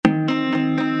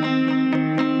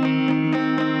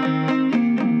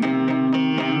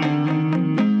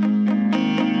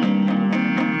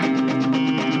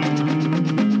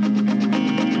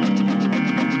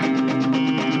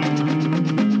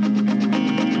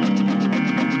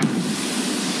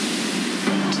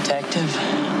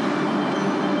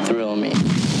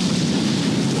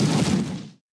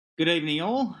Good evening,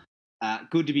 all.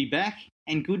 Good to be back,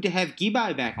 and good to have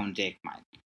Gibbo back on deck,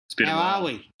 mate. It's been How a while. are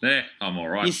we? Yeah, I'm all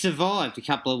right. You survived a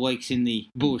couple of weeks in the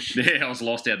bush. Yeah, I was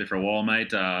lost out there for a while,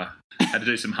 mate. Had to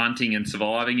do some hunting and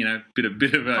surviving, bit of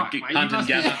a Fuck, mate, hunt and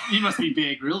gather. You must be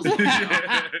Bear Grylls.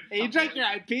 You drink your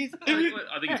own piss.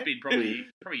 I think it's been probably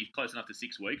close enough to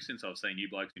 6 weeks since I've seen you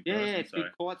blokes in person. It's been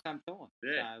quite some time.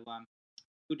 Yeah. So,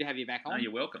 good to have you back on. No,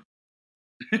 you're welcome.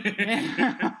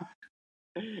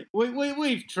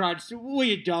 We've trudged.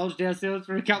 We indulged ourselves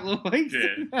for a couple of weeks.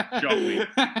 Yeah, shocking.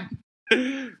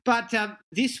 But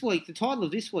this week, the title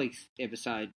of this week's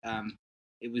episode,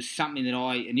 it was something that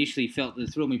I initially felt the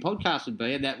Thrill Me podcast would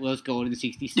be, and that was Gone in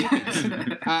 60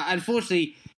 Seconds.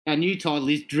 Unfortunately, our new title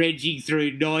is dredging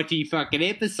through 90 fucking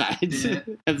episodes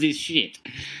of this shit.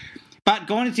 But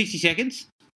Gone in 60 Seconds,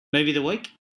 movie of the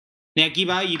week. Now,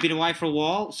 Gibbo, you've been away for a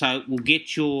while, so we'll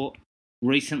get your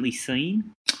recently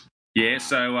seen. Yeah,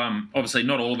 so obviously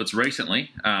not all of it's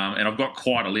recently, and I've got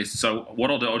quite a list. So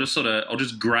what I'll do, I'll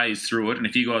just graze through it, and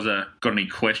if you guys got any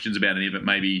questions about any of it,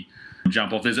 maybe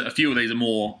jump off. There's a few of these are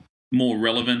more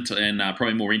relevant and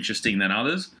probably more interesting than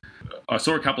others. I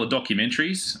saw a couple of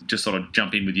documentaries, just sort of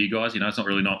jump in with you guys. It's not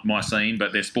really not my scene,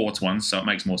 but they're sports ones, so it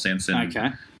makes more sense.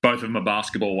 And both of them are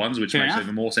basketball ones, which makes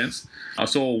even more sense. I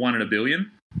saw One in a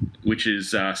Billion, which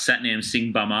is Satnam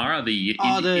Singh Bamara, the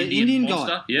Indian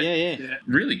monster. Guy. Yeah.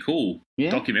 Really cool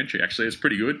documentary, actually. It's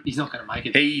pretty good. He's not going to make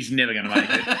it. He's never going to make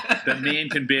it. The man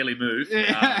can barely move.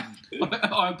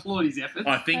 I applaud his efforts.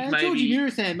 I think maybe... Georgie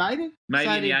Murison made it. Maybe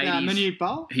so in the 80s. Manute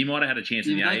Bol. He might have had a chance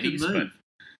in the 80s, but...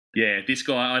 Yeah, this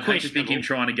guy, I'd hate to think him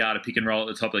trying to guard a pick and roll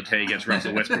at the top of the key against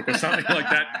Russell Westbrook or something like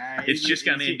that. It's just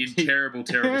going to end in terrible,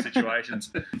 terrible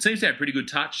situations. It seems to have pretty good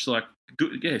touch.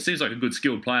 It seems like a good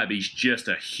skilled player, but he's just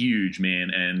a huge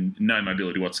man and no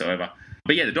mobility whatsoever.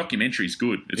 But yeah, the documentary's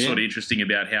good. It's sort of interesting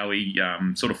about how he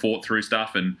sort of fought through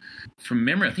stuff. And from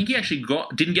memory, I think he actually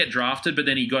didn't get drafted, but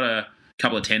then he got a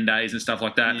couple of 10 days and stuff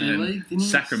like that. Yeah, and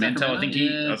Sacramento, I think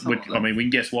we can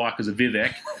guess why, because of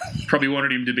Vivek. Probably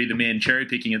wanted him to be the man cherry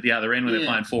picking at the other end when they're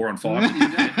playing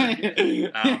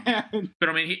 4-on-5. But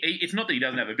I mean, it's not that he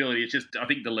doesn't have ability. It's just I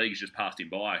think the league's just passed him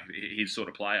by. His sort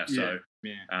of player. So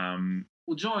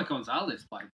well, Giant Gonzalez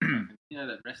played.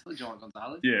 That wrestler, Giant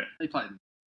Gonzalez. Yeah, he played.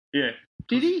 Yeah.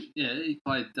 Did he? Yeah, he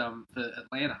played for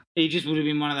Atlanta. He just would have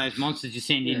been one of those monsters you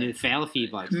send into the foul for you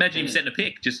blokes. Imagine him setting a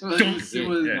pick. Just like you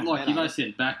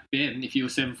said back then, if you were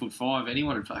 7'5",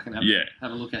 anyone would fucking have a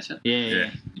look at you.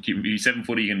 Yeah. You're 7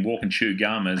 foot, you can walk and chew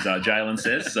gum, as Jalen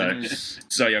says.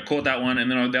 So I caught that one,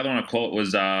 and then the other one I caught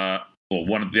was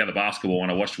one of the other basketball one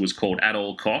I watched was called At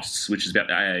All Costs, which is about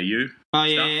the AAU. Oh,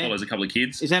 stuff. Follows a couple of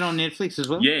kids. Is that on Netflix as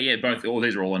well? Yeah, both. All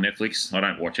these are all on Netflix. I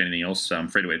don't watch anything else.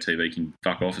 Free-to-air TV can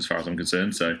fuck off as far as I'm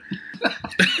concerned. So,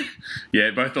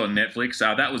 yeah, both on Netflix.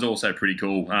 That was also pretty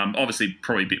cool. Obviously,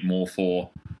 probably a bit more for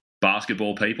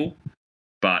basketball people,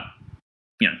 but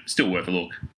still worth a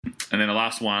look. And then the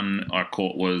last one I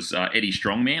caught was Eddie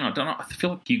Strongman. I don't know. I feel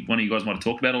like one of you guys might have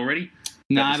talked about it already.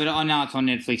 No, but I know it's on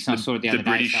Netflix, and I saw it the other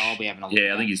day, so I'll be having a look.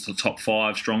 Yeah, I think he's the top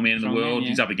 5 strongman in the world. Yeah.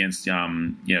 He's up against, the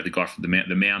guy from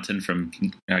the Mountain from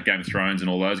Game of Thrones and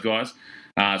all those guys.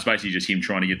 It's basically just him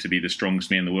trying to get to be the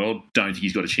strongest man in the world. Don't think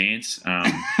he's got a chance.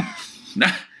 No,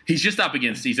 he's up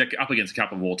against a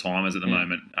couple of all-timers at the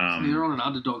moment. So you're on an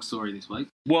underdog story this week.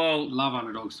 Well, love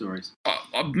underdog stories.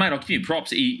 Mate, I'll give you props.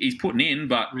 He's putting in,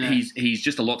 but he's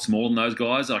just a lot smaller than those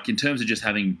guys. Like in terms of just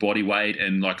having body weight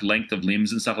and like length of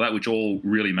limbs and stuff like that, which all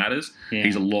really matters. Yeah.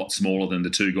 He's a lot smaller than the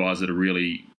two guys that are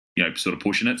really sort of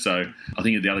pushing it. So I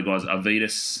think the other guys,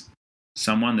 Avitas,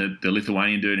 the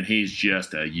Lithuanian dude, and he's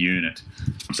just a unit.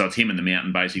 So it's him and the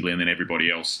Mountain basically, and then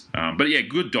everybody else. But yeah,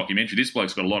 good documentary. This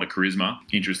bloke's got a lot of charisma,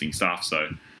 interesting stuff. So.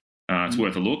 It's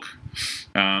worth a look.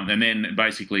 And then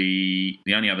basically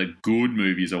the only other good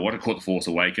movies I caught The Force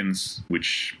Awakens,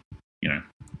 which,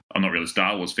 I'm not really a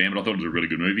Star Wars fan, but I thought it was a really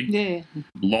good movie. Yeah.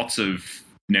 Lots of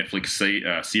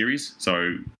Netflix series.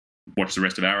 So watched the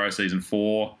rest of Arrow season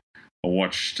 4. I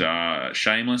watched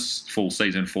Shameless, full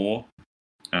season 4.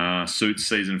 Suits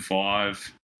season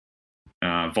 5.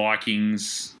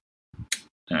 Vikings.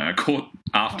 Caught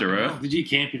After Earth. Did you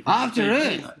camp in After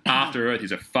Earth? After Earth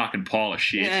is a fucking pile of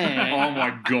shit. Yeah. Oh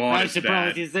my God. No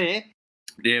surprise he's there.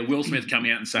 Yeah, Will Smith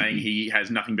coming out and saying he has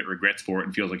nothing but regrets for it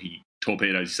and feels like he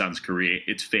torpedoed his son's career.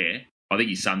 It's fair. I think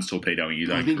his son's torpedoing his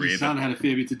own career. I think his son had a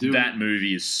fair bit to do with it. That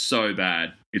movie is so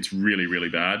bad. It's really, really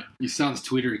bad. His son's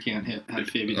Twitter account had a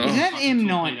fair bit to do with it. Is that M.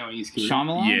 Night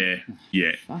Shyamalan?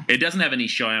 Yeah. It doesn't have any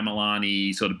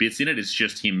Shyamalan-y sort of bits in it. It's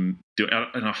just him doing...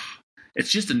 it's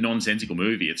just a nonsensical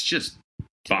movie. It's just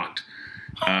fucked.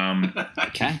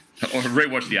 Okay. I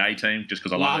rewatched the A-Team just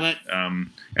because I love it.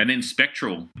 And then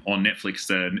Spectral on Netflix,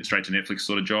 straight to Netflix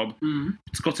sort of job. Mm.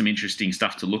 It's got some interesting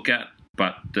stuff to look at,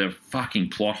 but the fucking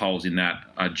plot holes in that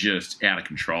are just out of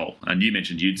control. And you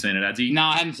mentioned you'd seen it, Adzi. No,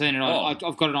 I haven't seen it. I've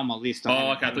got it on my list. Okay.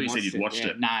 I thought you said you'd watched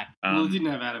it. No. Well, it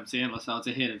didn't have Adam Sandler, so it's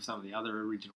ahead of some of the other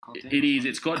original content. It is.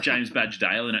 It's got James Badge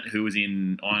Dale in it, who was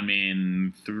in Iron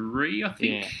Man 3, I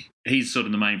think. Yeah. He's sort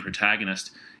of the main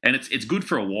protagonist. And it's good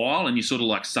for a while, and you're sort of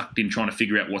like sucked in trying to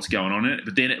figure out what's going on in it.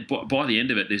 But then by the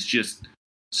end of it, there's just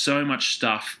so much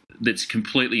stuff that's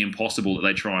completely impossible that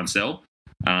they try and sell.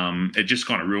 It just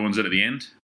kind of ruins it at the end.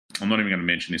 I'm not even going to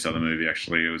mention this other movie,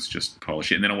 actually. It was just a pile of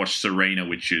shit. And then I watched Serena,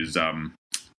 which is... Is that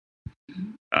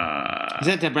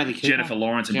Bradley Cooper? Jennifer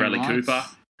Lawrence and Bradley Cooper.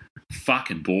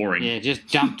 Fucking boring. Yeah, just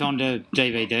jumped onto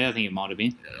DVD. I think it might have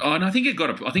been. Oh, and I think it got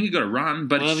a run,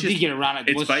 but it did get a run.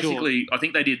 It's basically short. I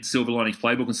think they did Silver Linings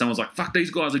Playbook, and someone's like, "Fuck,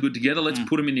 these guys are good together. Let's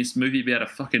put them in this movie about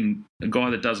a guy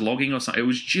that does logging or something." It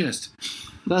was just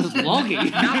does logging.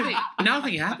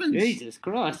 nothing happens. Jesus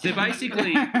Christ! They're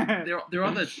basically they're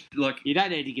other like you don't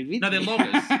need to convince. No, they're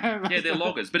loggers. Yeah, they're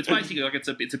loggers. But it's basically like it's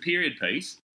a period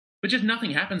piece, but just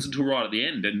nothing happens until right at the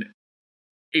end, and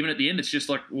even at the end, it's just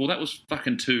like, well, that was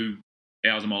fucking 2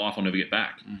 hours of my life I'll never get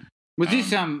back. Was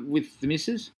this with the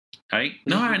missus? Hey,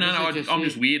 no. I'm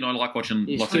just weird, and I like watching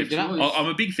lots of. I'm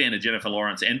a big fan of Jennifer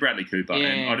Lawrence and Bradley Cooper,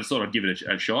 and I just thought I'd give it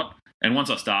a shot. And once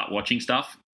I start watching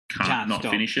stuff, can't not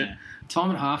stop, finish it. Yeah. Time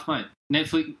and a half, mate.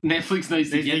 Netflix needs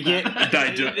to get that.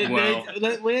 They do well.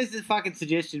 Where's the fucking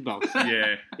suggestion box?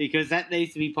 Yeah, because that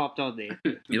needs to be popped on there.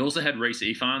 It also had Rhys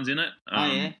Ifans in it.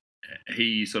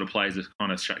 He sort of plays a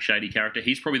kind of shady character.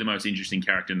 He's probably the most interesting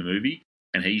character in the movie,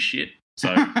 and he's shit.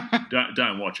 So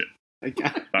don't watch it. Okay.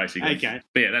 Basically. Okay.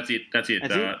 But yeah, that's it. That's it?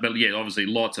 But yeah, obviously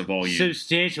lots of volume.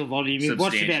 Substantial volume. You've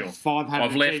watched about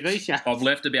 500 TV shows. I've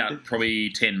left about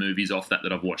probably 10 movies off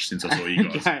that I've watched since I saw you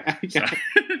guys. Okay.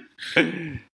 So.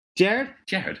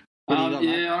 Jared? I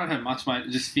don't have much, mate.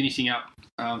 Just finishing up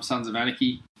Sons of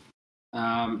Anarchy.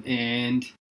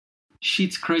 And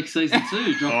Schitt's Creek Season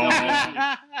 2 dropped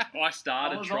I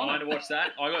started trying to watch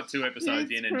that. I got 2 episodes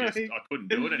in and I couldn't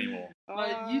do it anymore.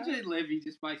 Mate, Eugene Levy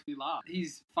just makes me laugh.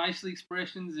 His facial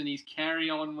expressions and his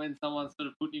carry-on when someone's sort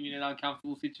of putting him in an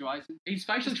uncomfortable situation. His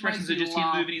facial expressions are just him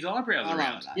moving his eyebrows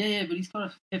around. Yeah, but he's got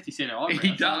a hefty set of eyebrows.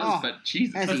 He does, but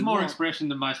Jesus. That's more expression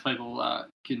than most people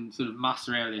can sort of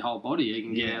muster out of their whole body. He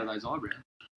can get out of those eyebrows.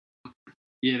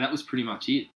 Yeah, that was pretty much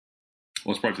it.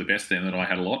 Well, it's probably the best then that I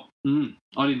had a lot.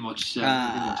 I didn't watch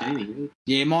anything.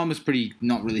 Yeah, mine was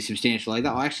not really substantial either.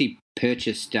 I actually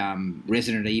purchased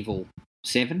Resident Evil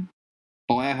 7,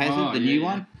 Biohazard, the new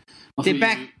one. They're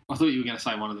back. I thought you were going to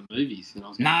say one of the movies. And I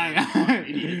was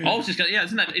I was just going to,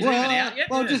 isn't it even out yet?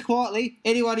 Well, just quietly,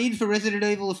 anyone in for Resident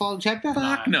Evil, the final chapter?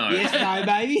 Fuck no. Yes, no,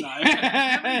 baby. No.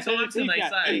 How many times can they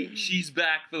say, she's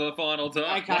back for the final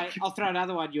time? Okay, I'll throw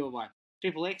another one your way.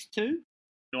 Triple X 2?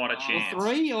 Not a chance. Or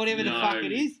 3, or whatever the fuck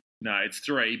it is. No, it's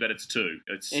 3, but it's 2.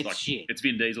 It's like shit. It's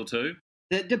Vin Diesel 2.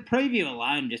 The preview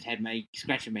alone just had me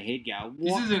scratching my head going,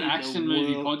 this is an action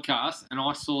movie podcast, and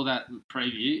I saw that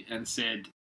preview and said,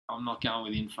 I'm not going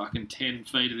within fucking 10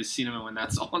 feet of the cinema when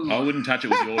that's on. I wouldn't touch it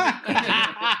with yours.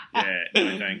 Yeah,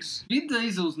 no thanks. Vin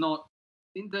Diesel's,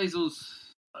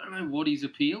 I don't know what his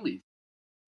appeal is.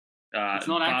 It's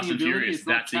not Fast acting and ability, Furious. it's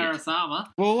not Karasama.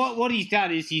 Well, what he's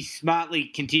done is he's smartly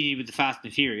continued with the Fast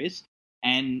and Furious,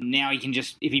 and now he can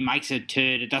just, if he makes a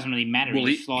turd, it doesn't really matter. Well,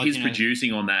 his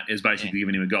producing on that is basically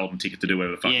giving him a golden ticket to do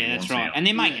whatever the fuck he wants. Yeah, that's right. Now. And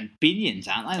they're making billions,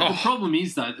 aren't they? The problem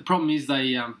is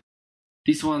they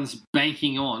this one's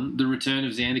banking on the return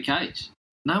of Xander Cage.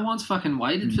 No one's fucking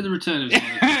waited for the return of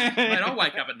Xander Cage. Mate, I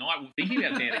wake up at night thinking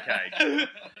about Xander Cage.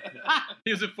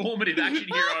 He was a formative action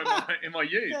hero in my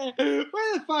youth. Where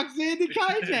the fuck's Xander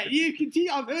Cage at? You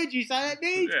continue. I've heard you say that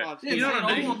many times. Yeah, you know what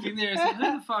I mean? I walked in there and said,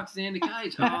 who the fuck's Xander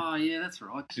Cage? Oh, yeah, that's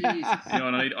right. Jesus. You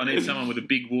know, I need someone with a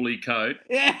big woolly coat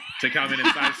to come in and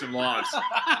save some lives.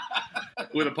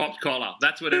 With a popped collar.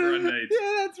 That's what everyone needs.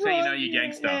 Yeah, that's right. So you know you're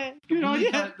gangster. Yeah. Good on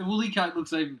you. The woolly coat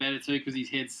looks even better too because his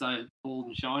head's so bald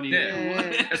and shiny. Yeah.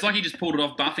 It's like he just pulled it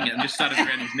off, buffing it, and just started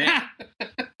around his neck.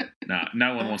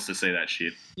 No one wants to see that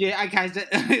shit. Yeah, okay, so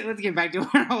let's get back to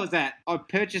where I was at. I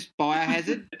purchased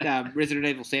Biohazard, Resident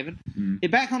Evil 7. They're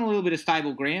back on a little bit of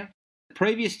stable ground. The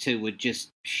previous 2 were just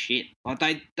shit. Like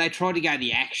they tried to go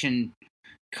the action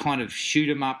kind of shoot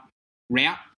 'em up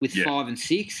route with 5 and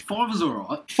 6. 5 was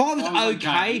alright. 5 was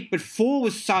okay, but 4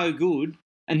 was so good,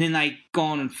 and then they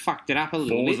gone and fucked it up a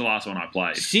little bit. 4 was the last one I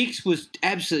played. 6 was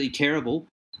absolutely terrible.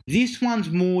 This one's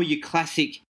more your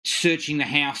classic searching the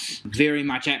house, very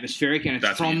much atmospheric, and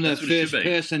it's from the first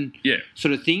person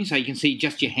sort of thing, so you can see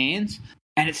just your hands.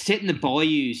 and it's set in the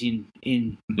bayous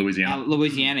in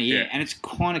Louisiana. Yeah, and it's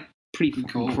kind of pretty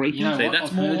cool. creepy. You know what?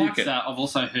 That's more like it. I've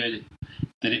also heard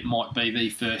that it might be the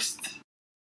first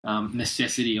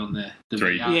necessity on the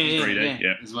VR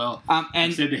 3D, as well.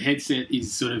 And they said the headset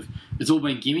is sort of, it's all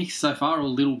been gimmicks so far,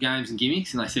 all little games and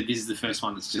gimmicks, and they said this is the first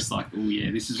one that's just like, oh yeah,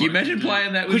 this is. Can you imagine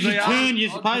playing that with VR? You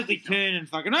supposedly turn and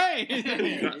fucking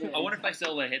hey. I wonder if they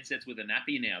sell their headsets with a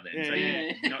nappy now. Then, so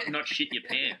you not shit your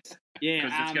pants. Yeah,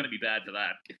 because it's going to be bad for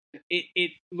that.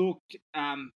 It looked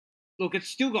it's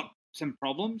still got some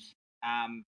problems,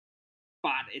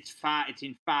 but it's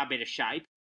in far better shape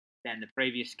than the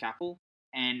previous couple.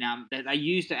 And they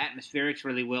used the atmospherics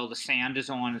really well. The sound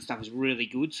design and stuff is really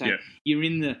good. So you're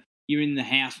in the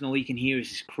house and all you can hear is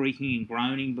this creaking and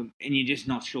groaning, and you're just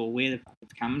not sure where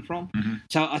it's coming from. Mm-hmm.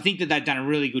 So I think that they've done a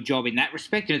really good job in that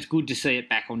respect, and it's good to see it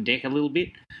back on deck a little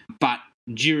bit. But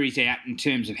jury's out in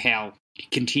terms of how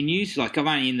it continues. Like, I'm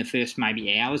only in the first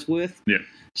maybe hour's worth. Yeah.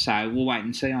 So we'll wait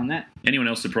and see on that. Anyone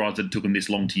else surprised that it took them this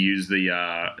long to use the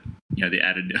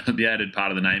added part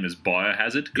of the name as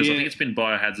Biohazard? Because I think it's been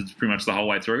Biohazards pretty much the whole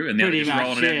way through, and now they're just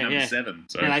rolling it out number 7.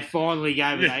 So they finally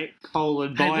gave it a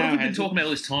colon Biohazard. What have we been talking about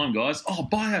all this time, guys? Oh,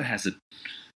 Biohazard.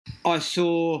 I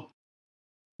saw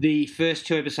the first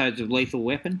 2 episodes of Lethal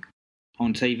Weapon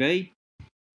on TV.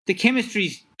 The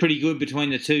chemistry's pretty good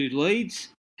between the 2 leads,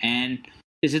 and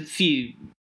there's a few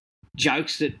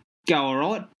jokes that go all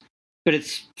right. But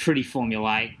it's pretty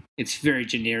formulaic. It's very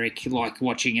generic, like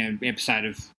watching an episode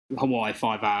of Hawaii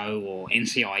Five-0 or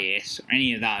NCIS or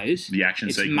any of those. The action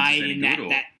it's sequence made is in any good,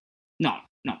 that not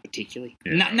particularly.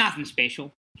 Yeah. Nothing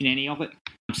special in any of it.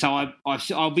 So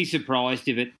I'll be surprised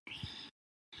if it.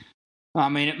 I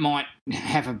mean, it might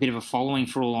have a bit of a following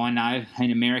for all I know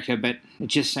in America, but it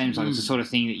just seems like it's the sort of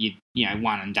thing that you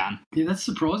one and done. Yeah, that's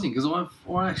surprising because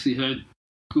I actually heard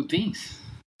good things.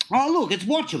 Oh, look, it's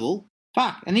watchable.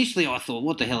 Fuck. Initially, I thought,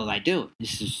 "What the hell are they doing?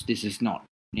 This is not,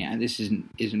 this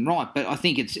isn't right." But I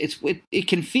think it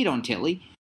can fit on telly.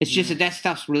 It's just that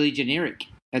stuff's really generic.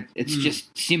 It's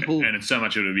just simple, and it's so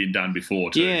much of it had been done before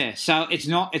too. Yeah, so it's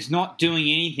not doing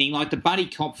anything like the buddy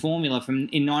cop formula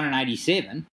in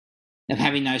 1987 of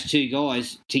having those 2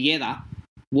 guys together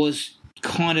was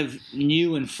kind of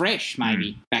new and fresh,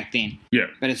 maybe back then. Yeah,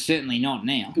 but it's certainly not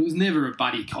now. It was never a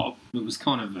buddy cop. It was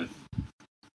kind of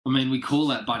we call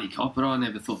that buddy cop, but I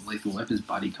never thought Lethal Weapon's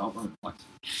buddy cop.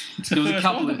 There was a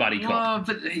couple of buddy cop.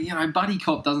 But buddy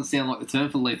cop doesn't sound like the term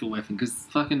for Lethal Weapon because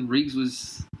fucking Riggs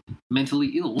was mentally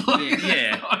ill.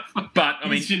 Yeah. But I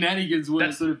mean, his shenanigans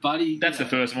were sort of buddy. That's the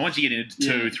first one. Once you get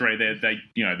into 2, 3,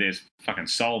 there's fucking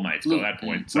soulmates by that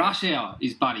point. So. Rush Hour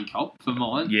is buddy cop for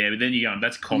mine. Yeah, but then you go,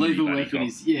 that's comedy. Lethal buddy Weapon cop.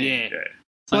 is yeah.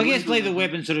 So I guess Lethal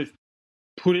Weapon sort of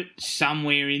put it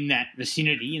somewhere in that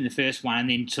vicinity in the first one, and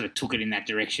then sort of took it in that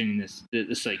direction in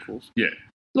the sequels. Yeah.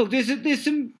 Look, there's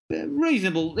some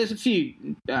reasonable. There's a few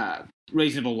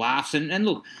reasonable laughs, and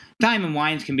look, Damon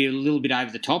Wayans can be a little bit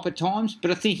over the top at times,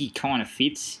 but I think he kind of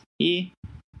fits here.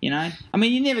 I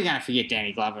mean, you're never going to forget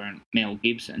Danny Glover and Mel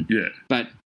Gibson. Yeah. But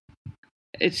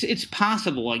it's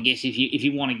passable, I guess, if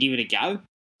you want to give it a go.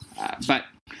 But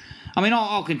I mean,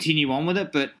 I'll continue on with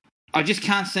it, but I just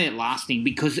can't see it lasting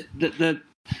because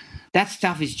that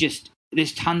stuff is just,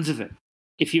 there's tons of it.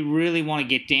 If you really want to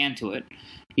get down to it,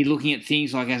 you're looking at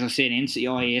things like, as I said,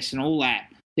 NCIS and all that.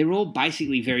 They're all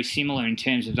basically very similar in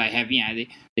terms of they have,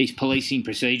 these policing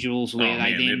procedurals where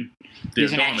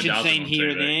there's an action scene here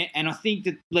and there. And I think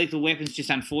that Lethal Weapon's just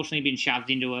unfortunately been shoved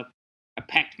into a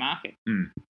packed market.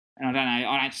 Mm. And I don't know,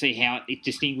 I don't see how it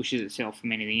distinguishes itself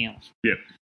from anything else. Yeah.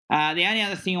 The only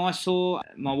other thing I saw,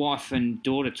 my wife and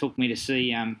daughter took me to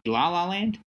see La La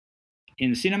Land in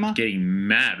the cinema. Getting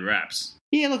mad raps.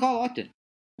 Yeah, look, I liked it.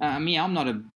 I'm not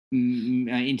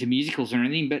into musicals or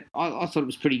anything, but I thought it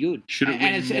was pretty good. Should it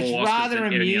win more Oscars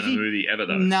than any other movie ever,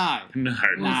 though? No. Well,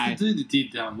 it's the dude that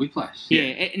did Whiplash.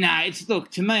 Yeah.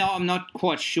 Look, to me, I'm not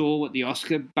quite sure what the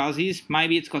Oscar buzz is.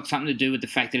 Maybe it's got something to do with the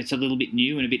fact that it's a little bit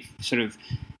new and a bit sort of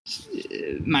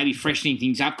maybe freshening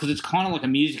things up, because it's kind of like a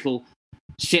musical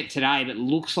set today, but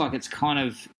looks like it's kind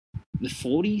of the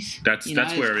 40s. That's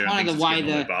where everyone thinks it's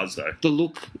getting the buzz, though. The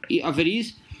look of it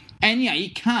is. And you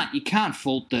can't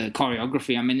fault the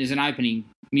choreography. I mean, there's an opening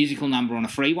musical number on a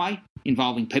freeway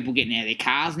involving people getting out of their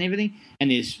cars and everything,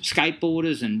 and there's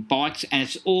skateboarders and bikes, and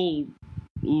it's all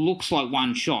looks like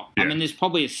one shot. Yeah. I mean, there's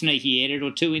probably a sneaky edit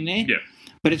or 2 in there,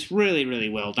 but it's really, really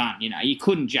well done. You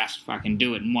couldn't just fucking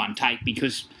do it in one take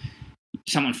because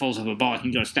someone falls off a bike and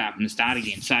you've got to start from the start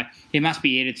again. So there must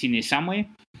be edits in there somewhere.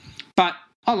 But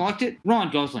I liked it.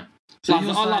 Ryan Gosling. So I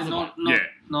love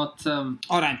not.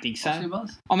 I don't think so. Oscar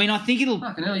buzz? I mean, I think it'll.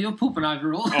 Fucking hell, you're pooping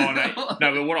over all. Oh no,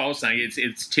 but what I was saying,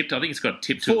 it's tipped. I think it's got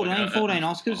tipped to 14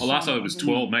 Oscars. Oh, last time it was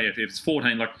 12, mate. If it's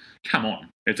 14, like, come on,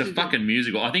 it's a fucking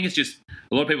musical. I think it's just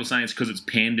a lot of people saying it's because it's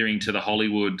pandering to the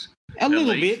Hollywood. A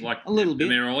little elite, bit, like, a little bit.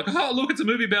 And they're all like, "Oh, look, it's a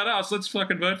movie about us. Let's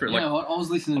fucking vote for it." Like, Yeah, I was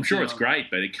listening. I'm sure to, it's great,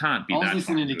 but it can't be. I was that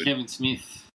listening to good. Kevin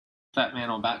Smith, Fat Man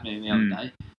on Batman, the other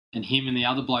day, and him and the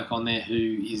other bloke on there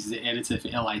who is the editor for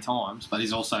LA Times, but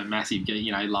he's also massive.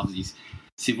 You know, he loves his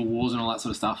civil wars and all that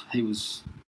sort of stuff. He was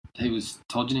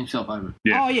todging himself over it.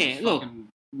 Yeah. Oh yeah, look.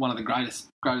 One of the greatest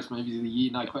movies of the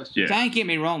year, no question. Yeah. Don't get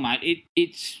me wrong, mate.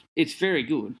 It's very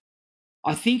good.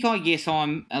 I guess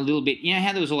I'm a little bit. You know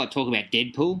how there was all that talk about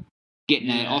Deadpool getting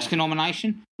an Oscar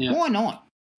nomination? Yeah. Why not?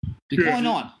 Why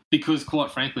not? Because,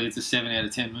 quite frankly, it's a 7 out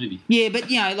of 10 movie. Yeah, but,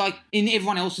 you know, like, in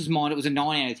everyone else's mind, it was a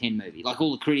 9 out of 10 movie. Like,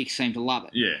 all the critics seem to love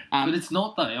it. Yeah. But it's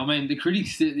not, though. I mean, the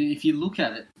critics, if you look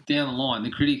at it down the line,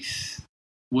 the critics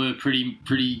were pretty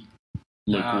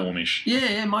lukewarmish.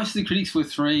 Yeah, most of the critics were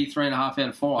 3.5 out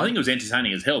of 5. I think it was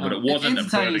entertaining as hell, but it wasn't a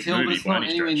perfect movie but it's not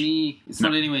anywhere near. It's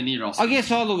not anywhere near Oscar. I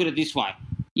guess I look at it this way: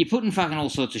 you're putting fucking all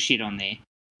sorts of shit on there.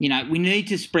 You know, we need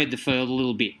to spread the field a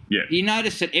little bit. Yeah. You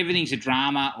notice that everything's a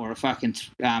drama or a fucking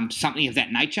something of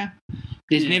that nature.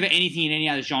 There's never anything in any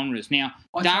other genres. Now,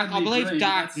 I believe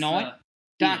Dark Knight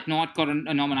got a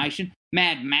nomination.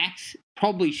 Mad Max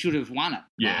probably should have won it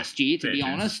last year, to be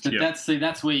honest. But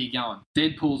that's where you're going.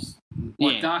 Deadpool's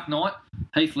Dark Knight,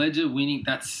 Heath Ledger winning.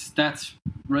 That's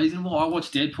reasonable. I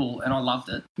watched Deadpool and I loved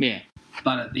it. Yeah.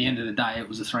 But at the end of the day, it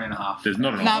was a 3.5. There's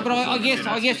not enough. No, but I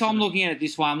guess I'm looking at it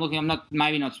this way. I'm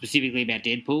not specifically about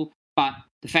Deadpool, but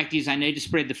the fact is they need to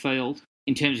spread the field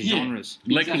in terms of genres.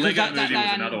 Lego Movie was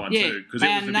another one too, because it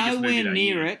was the biggest movie that year. Nowhere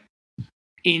near it.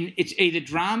 It's either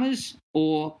dramas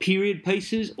or period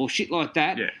pieces or shit like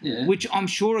that, which I'm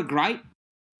sure are great.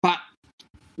 But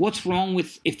what's wrong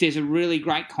with if there's a really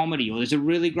great comedy or there's a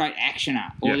really great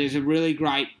actioner or there's a really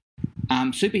great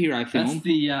superhero film?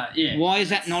 Why is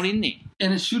that not in there?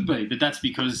 And it should be, but that's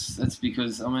because I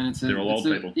mean they're all old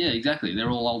people. Yeah, exactly. They're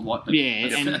all old white people.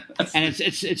 Yeah, and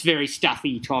it's very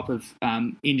stuffy type of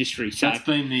industry. So that's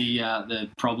been the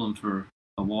problem for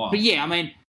a while. But yeah, I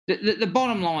mean, the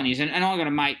bottom line is, and I got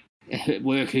a mate at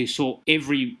work who saw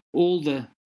all the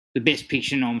best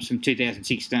picture noms from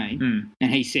 2016,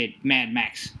 and he said Mad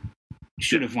Max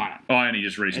should have won it. I only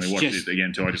just recently watched it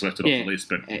again too. I just left it off the list,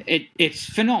 but it's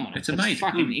phenomenal. It's amazing. It's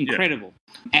fucking incredible,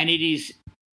 and it is.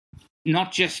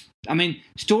 Not just, I mean,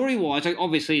 story-wise,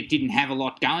 obviously it didn't have a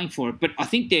lot going for it, but I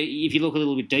think if you look a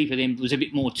little bit deeper, there was a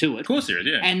bit more to it. Of course there is,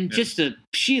 yeah. And just the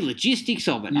sheer logistics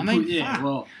of it.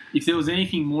 Well, if there was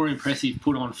anything more impressive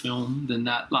put on film than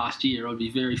that last year, I'd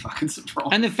be very fucking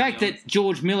surprised. And the fact that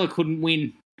George Miller couldn't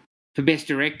win for Best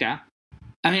Director,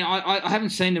 I mean, I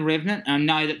haven't seen The Revenant, and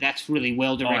I know that that's really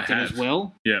well directed as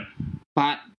well. Yeah.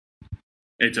 But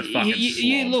it's a fucking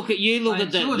you look at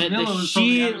the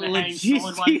sheer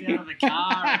logistics.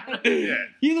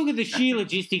 You look at the sheer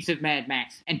logistics of Mad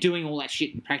Max and doing all that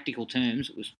shit in practical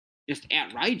terms. It was just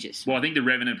outrageous. Well, I think The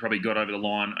Revenant probably got over the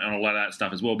line on a lot of that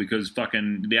stuff as well because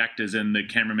fucking the actors and the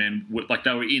cameraman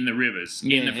they were in the rivers.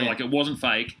 It wasn't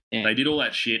fake. Yeah. They did all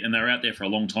that shit and they were out there for a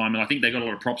long time. And I think they got a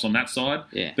lot of props on that side.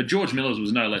 Yeah. But George Miller's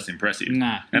was no less impressive.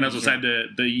 No. And as I said,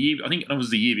 the year I think it was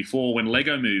the year before when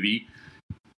Lego Movie.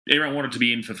 Everyone wanted to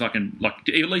be in for fucking, at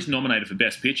least nominated for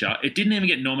Best Picture. It didn't even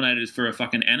get nominated for a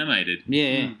fucking animated.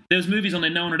 Yeah. There was movies on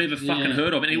there no one had ever fucking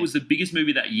heard of, and it was the biggest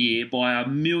movie that year by a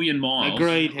million miles.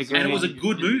 Agreed. And it was a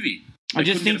good movie. I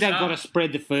just think they've got to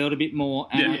spread the field a bit more,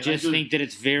 and I just think that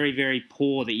it's very, very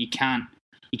poor that they can't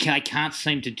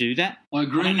seem to do that. I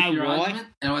agree with your argument,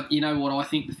 and you know what I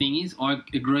think the thing is? I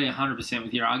agree 100%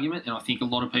 with your argument, and I think a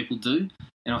lot of people do.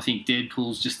 And I think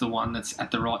Deadpool's just the one that's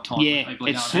at the right time. Yeah,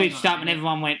 it switched up and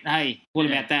everyone went, hey, what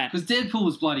about that? Because Deadpool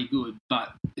was bloody good,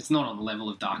 but it's not on the level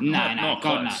of Dark Knight. No,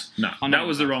 God, close. No, that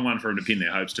was the wrong one for them to pin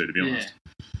their hopes to be honest.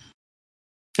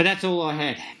 But that's all I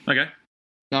had. Okay.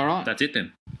 All right. That's it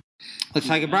then. Let's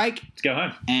take a break. Let's go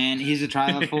home. And here's a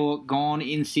trailer for Gone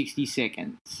in 60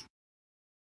 Seconds.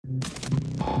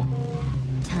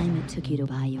 Time it took you to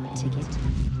buy your ticket.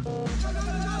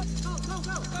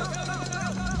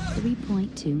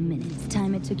 3.2 minutes.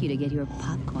 Time it took you to get your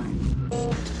popcorn.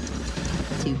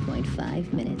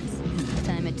 2.5 minutes.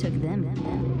 Time it took them.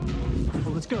 Oh,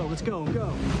 let's go.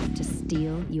 To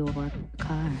steal your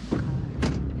car.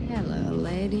 Hello,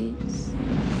 ladies.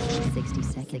 60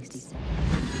 seconds.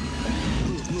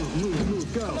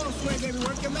 Move, go. Come on, Sway, baby,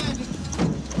 work your magic.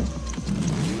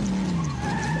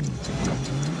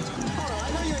 Hold on, I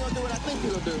know you ain't gonna do what I think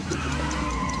you're gonna do.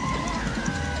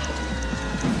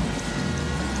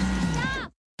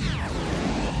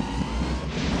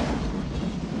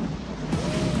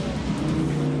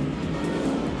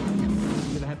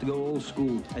 old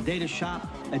school. A day to shop,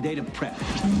 a day to prep.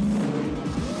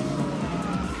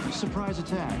 Surprise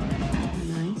attack.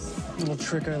 Nice. Little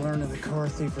trick I learned in the car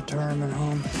thief retirement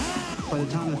home. By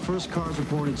the time the first car's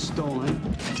reported stolen,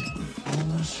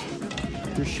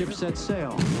 your ship set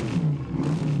sail.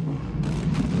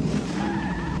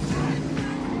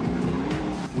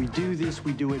 We do this,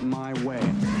 we do it my way.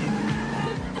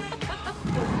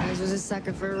 I was a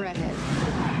sucker for a redhead.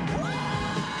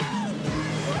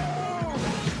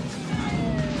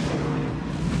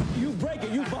 You break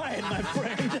it, you buy it, my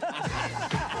friend.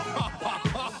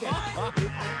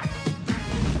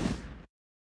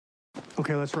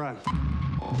 Okay, let's ride.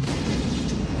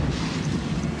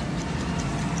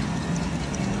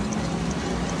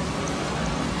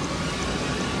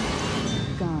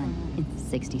 Gone in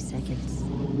 60 seconds.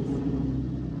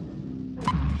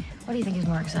 What do you think is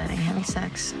more exciting, having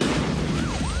sex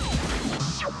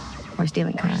or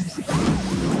stealing cars?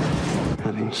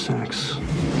 Having sex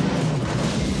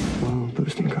while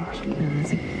boosting cars. Oh,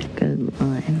 that's a good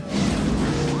line.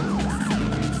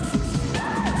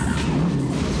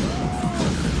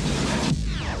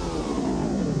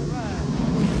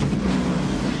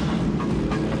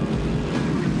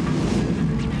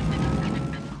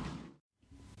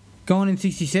 Gone in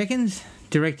 60 Seconds,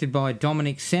 directed by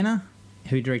Dominic Senna,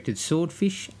 who directed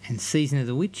Swordfish and Season of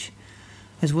the Witch,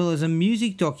 as well as a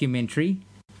music documentary,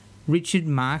 Richard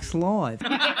Marx Live. Oh,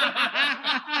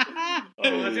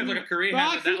 that sounds like a career.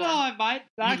 Marxy Live, mate.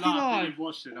 Marxy Live. You've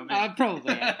watched it, I mean.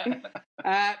 Probably.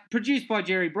 Yeah. Produced by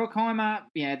Jerry Bruckheimer,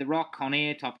 The Rock, Con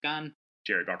Air, Top Gun.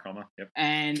 Jerry Bruckheimer, yep.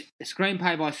 And a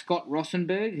screenplay by Scott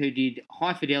Rosenberg, who did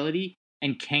High Fidelity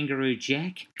and Kangaroo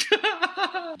Jack.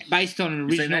 Based on an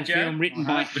original film written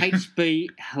by H.B.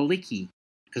 Halicki,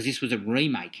 because this was a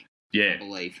remake, I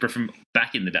believe. But from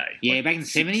back in the day. Yeah, back in the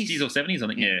 70s. 60s or 70s, I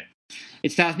think, yeah.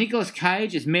 It stars Nicolas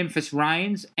Cage as Memphis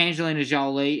Reigns, Angelina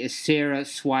Jolie as Sarah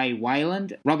Sway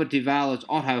Wayland, Robert Duvall as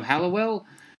Otto Hallowell,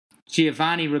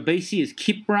 Giovanni Ribisi as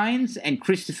Kip Brains, and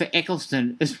Christopher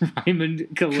Eccleston as Raymond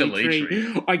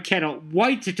Calitri. I cannot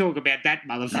wait to talk about that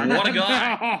motherfucker. What a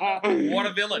guy. What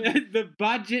a villain. The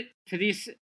budget for this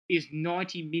is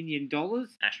 $90 million.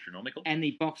 Astronomical. And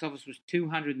the box office was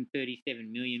 $237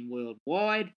 million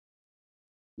worldwide.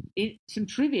 Some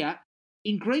trivia.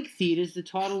 In Greek theatres, the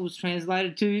title was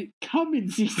translated to Come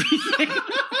in 60 Seconds.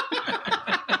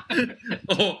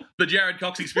 Or the Jared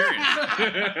Cox Experience.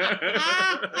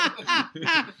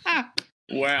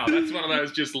 Wow, that's one of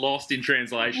those just lost in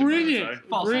translation. Brilliant.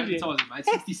 False advertising, mate.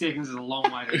 60 seconds is a long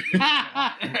way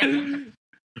to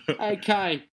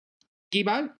Okay.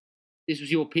 Gibbo, this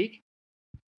was your pick.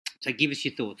 So give us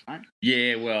your thoughts, mate.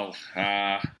 Yeah, well,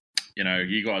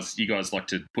 you guys like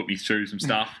to put me through some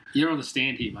stuff. You're on the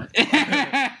stand here, mate.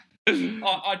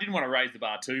 I didn't want to raise the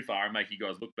bar too far and make you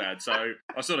guys look bad, so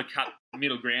I sort of cut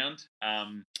middle ground.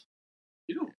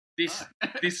 This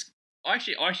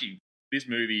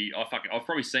movie, I've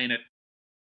probably seen it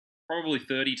probably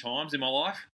 30 times in my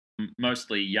life,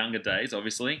 mostly younger days,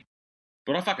 obviously.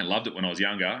 But I fucking loved it when I was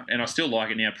younger, and I still like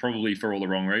it now, probably for all the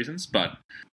wrong reasons. But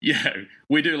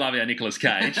we do love our Nicolas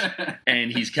Cage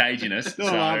and his caginess.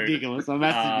 I love Nicolas. I'm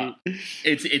massively.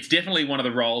 It's definitely one of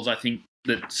the roles I think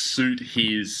that suit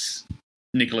his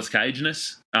Nicolas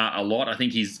Cageness a lot. I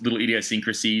think his little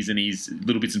idiosyncrasies and his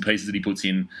little bits and pieces that he puts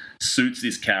in suits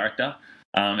this character,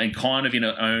 and kind of in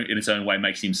its own way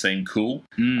makes him seem cool.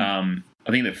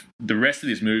 I think the rest of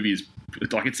this movie is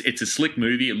like it's a slick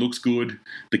movie. It looks good.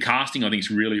 The casting I think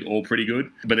is really all pretty good,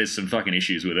 but there's some fucking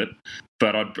issues with it.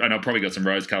 But I've probably got some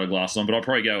rose-colored glasses on. But I'd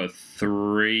probably go with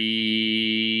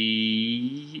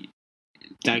 3.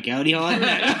 Don't go any higher than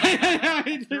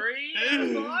that.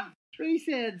 3. 3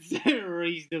 sounds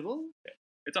reasonable.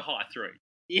 It's a high 3.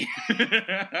 Yeah,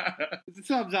 it's a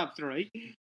thumbs up 3.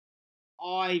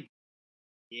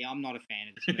 I'm not a fan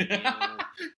of this movie at all.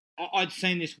 I'd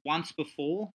seen this once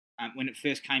before when it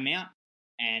first came out,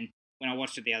 and when I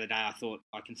watched it the other day, I thought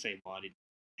I can see why I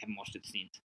haven't watched it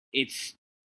since. It's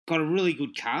got a really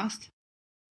good cast,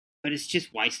 but it's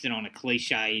just wasted on a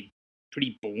cliched,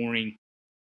 pretty boring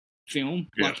film.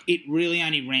 Yeah. Like, it really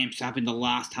only ramps up in the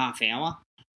last half hour.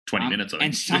 20 minutes, I think.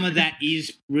 And some of that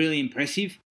is really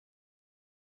impressive.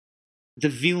 The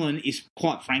villain is,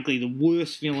 quite frankly, the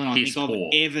worst villain I think I've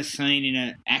ever seen in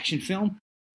an action film.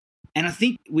 And I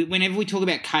think whenever we talk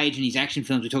about Cage and his action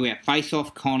films, we talk about Face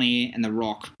Off, Con Air, and The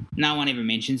Rock. No one ever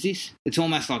mentions this. It's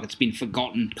almost like it's been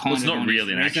forgotten. It's not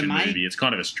really an action movie. It's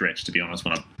kind of a stretch, to be honest.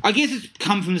 I guess it's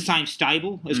come from the same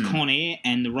stable as Con Air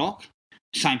and The Rock,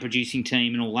 same producing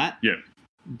team and all that. Yeah.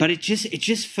 But it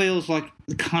just feels like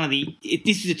kind of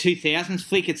this is a 2000s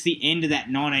flick. It's the end of that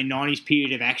 1990s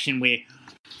period of action where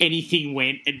anything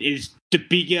went. It is the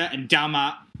bigger and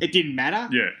dumber. It didn't matter.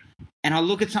 Yeah. And I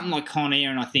look at something like Con Air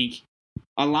and I think,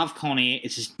 I love Con Air.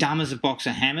 It's as dumb as a box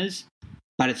of hammers,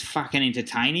 but it's fucking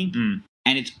entertaining. Mm.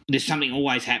 And there's something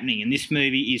always happening. And this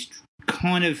movie is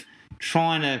kind of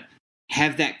trying to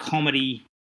have that comedy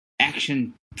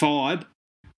action vibe,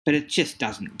 but it just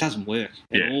doesn't work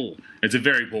at all. It's a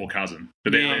very poor cousin.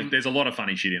 But there's a lot of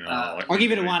funny shit in it. I'll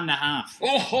give it a 1.5.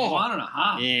 Oh,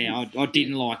 1.5. Yeah, I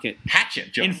didn't like it.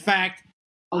 Hatchet, John. In fact,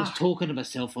 I was talking to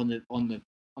myself on the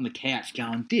couch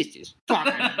going, this is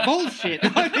fucking bullshit. You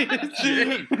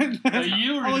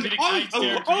were in a bit of cage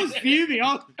territory. I was fuming.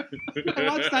 I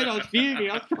was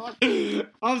fuming.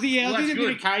 I was in a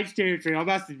bit of cage territory, I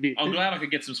must admit. I'm glad I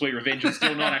could get some sweet revenge and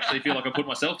still not actually feel like I put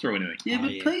myself through anything. Yeah, but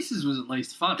Pieces was at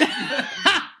least fun.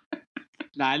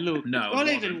 No, look, No, not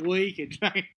it even wasn't. weak.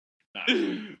 No,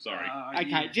 sorry.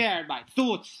 Okay, Jared, mate,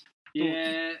 thoughts?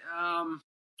 Yeah, I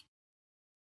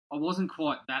wasn't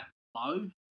quite that low,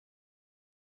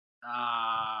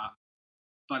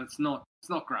 but it's not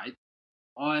great.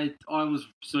 I was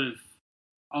at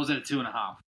a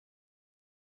 2.5.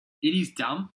 It is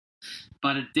dumb,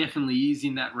 but it definitely is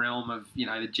in that realm of,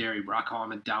 the Jerry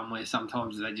Bruckheimer dumb, where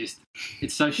sometimes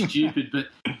it's so stupid, but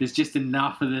there's just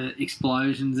enough of the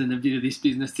explosions and a bit of this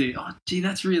business to,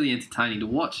 that's really entertaining to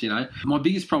watch, My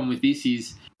biggest problem with this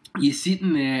is you're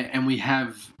sitting there and we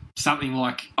have something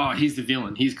like, here's the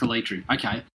villain, here's Calitri.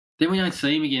 Okay. Then we don't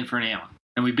see him again for an hour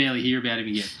and we barely hear about him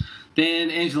again.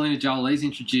 Then Angelina Jolie's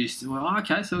introduced. Well,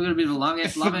 okay, so we've got a bit of a love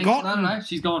angle. No.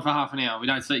 She's gone for half an hour. We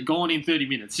don't see. Gone in 30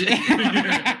 minutes. Gone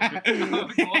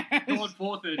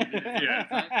for 30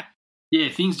 minutes. Yeah,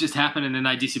 things just happen and then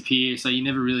they disappear. So you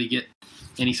never really get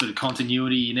any sort of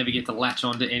continuity. You never get to latch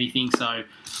onto anything. So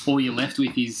all you're left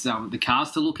with is the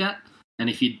cars to look at. And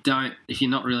if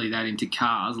you're not really that into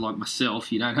cars like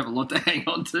myself, you don't have a lot to hang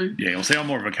on to. Yeah, well, see, I'm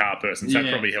more of a car person, so that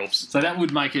probably helps. So that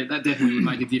definitely would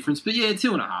make a difference. But yeah,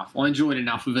 2.5. I enjoyed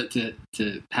enough of it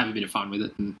to have a bit of fun with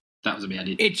it, and that was about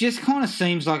it. It just kind of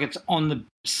seems like it's on the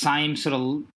same sort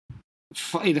of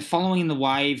either following in the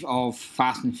wave of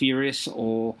Fast and Furious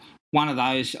or one of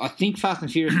those. I think Fast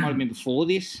and Furious might have been before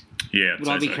this. Yeah, would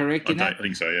I be correct in that? I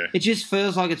think so. Yeah. It just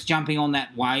feels like it's jumping on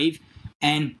that wave,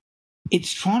 and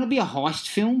it's trying to be a heist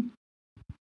film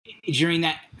during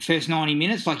that first 90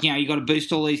 minutes. Like, you got to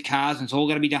boost all these cars and it's all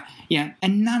got to be done.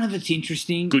 And none of it's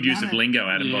interesting. Good use of lingo,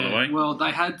 Adam, by the way. Well,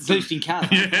 they had boosting cars.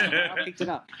 I picked it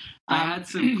up. They had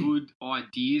some good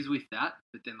ideas with that,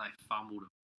 but then they fumbled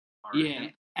it. Yeah.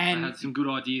 And they had some good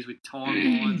ideas with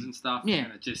timelines and stuff,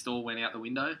 and it just all went out the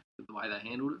window with the way they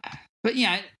handled it. But,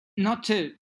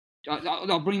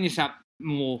 I'll bring this up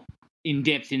more in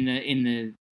depth in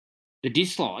the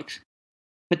dislikes.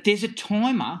 But there's a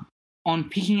timer on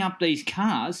picking up these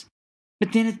cars,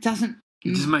 but then it doesn't.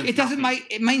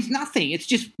 It means nothing. It's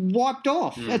just wiped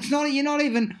off. Yeah. It's not. You're not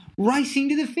even racing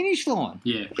to the finish line.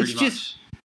 Yeah, pretty much. Just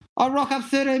I rock up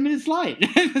 13 minutes late.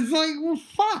 It's like, well,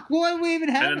 fuck. Why do we even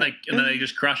have it? And then they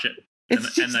just crush it,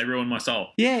 and they ruin my soul.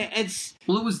 Yeah, it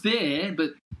was there,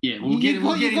 but yeah, you've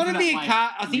got to be a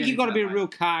car. I think you've got to be a real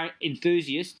car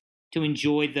enthusiast to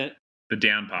enjoy the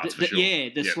down parts for sure. Yeah,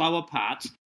 the slower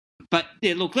parts. But,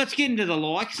 look, let's get into the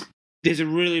likes. There's a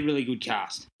really, really good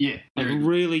cast. Yeah. A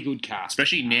really good cast.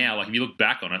 Especially now, if you look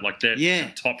back on it, there's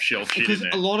some top shelf shit in there.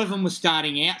 Because a lot of them were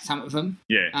starting out, some of them.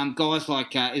 Yeah. Guys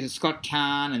like, is it Scott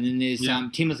Caan? And then there's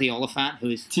Timothy Olyphant, who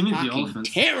is fucking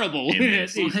terrible.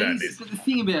 Yes, the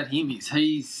thing about him is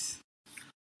he's,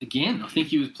 again, I think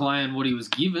he was playing what he was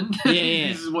given. Yeah.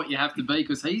 This is what you have to be,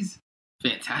 because he's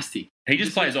fantastic. He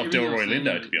just plays off Delroy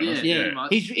Lindo, to be honest. Yeah.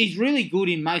 He's really good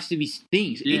in most of his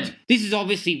things. Yeah. This is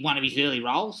obviously one of his early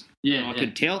roles. I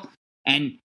could tell.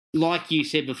 And like you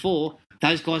said before,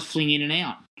 those guys fling in and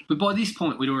out. But by this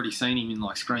point, we'd already seen him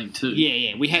in Scream 2.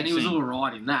 Yeah, we had. And he was all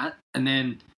right in that. And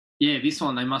then, this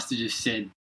one they must have just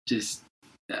said, just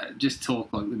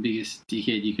talk like the biggest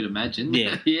dickhead you could imagine.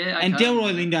 Yeah, yeah. Okay. And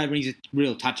Delroy Lindo brings a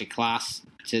real touch of class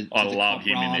to I love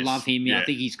him. I love him. Yeah. I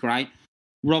think he's great.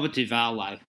 Robert Duvall,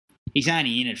 though, he's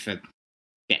only in it for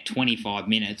about 25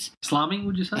 minutes. Slumming,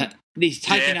 would you say? He's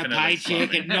taking a Definitely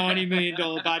paycheck slumming. at $90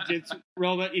 million budgets.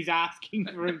 Robert is asking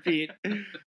for a bit.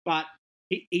 But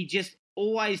he just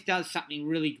always does something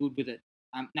really good with it,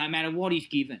 no matter what he's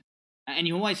given. And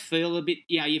you always feel a bit,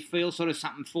 you feel sort of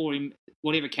something for him,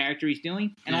 whatever character he's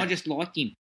doing. And I just liked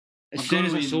him as soon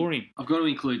as I saw him. I've got to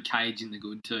include Cage in the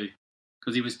good too,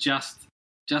 because he was just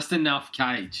enough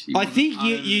Cage. I think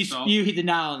you hit the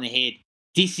nail on the head.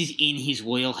 This is in his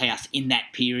wheelhouse in that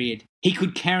period. He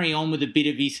could carry on with a bit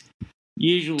of his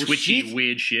usual twitchy, shit,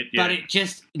 weird shit. But it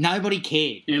just, nobody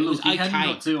cared. Yeah, It was look, he okay.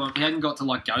 hadn't got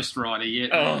to Ghost Rider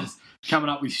yet. Oh. coming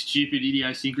up with stupid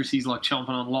idiosyncrasies like chomping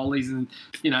on lollies and,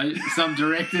 some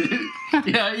director,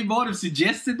 he might have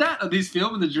suggested that on this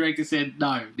film and the director said,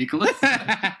 no, Nicholas.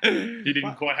 He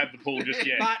didn't quite have the pull just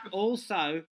yet. But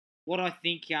also, what I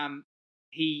think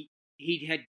he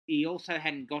also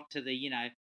hadn't got to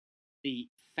the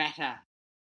fatter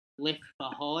left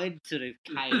behind sort of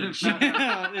cage.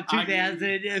 The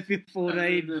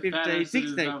 2014, 15,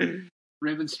 16.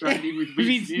 Remonstrating with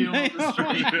Vince Neil on the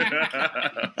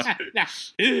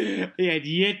street. He had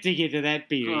yet to get to that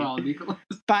period. Oh, Nicholas.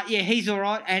 But yeah, he's all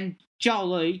right. And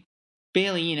Jolie,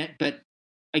 barely in it, but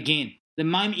again, the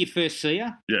moment you first see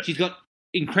her, she's got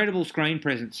incredible screen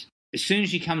presence. As soon as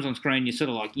she comes on screen, you're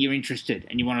sort of like, you're interested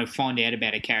and you want to find out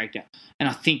about her character. And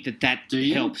I think that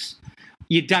helps.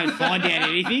 You don't find out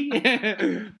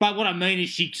anything. But what I mean is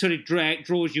she sort of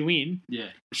draws you in. Yeah.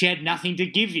 She had nothing to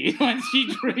give you once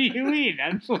she drew you in,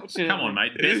 unfortunately. Come on,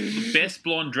 mate. Best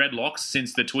blonde dreadlocks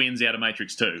since the twins out of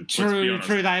Matrix 2. True.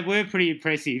 They were pretty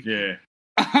impressive. Yeah.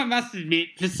 I must admit,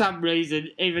 for some reason,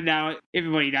 even though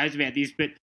everybody knows about this,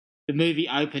 but the movie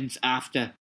opens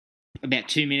after about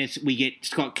 2 minutes, we get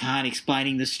Scott Caan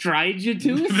explaining the stranger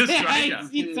to us. The stranger.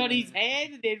 He sits on his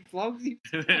hand and then flogs him.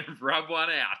 And then rub one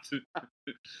out.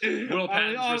 Will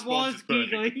Patton's response is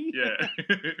perfect. Giggling. Yeah.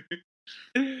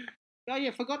 Oh,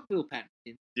 yeah, forgot Will Patton.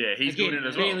 Yeah, he's good in it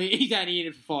as well. He's only in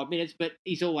it for 5 minutes, but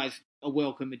he's always a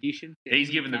welcome addition. He's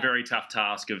given the very tough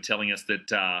task of telling us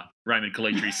that Raymond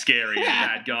Calitri is scary and a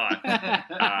bad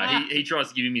guy. He tries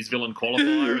to give him his villain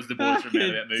qualifier, as the boys from Mad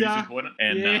About Movies have put it,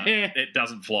 and it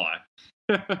doesn't fly.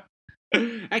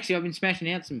 Actually, I've been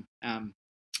smashing out some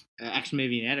action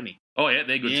movie anatomy. Oh, yeah,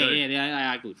 they're good too. Yeah, they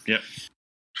are good. Yep.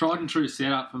 Tried and true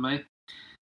setup for me.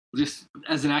 Just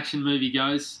as an action movie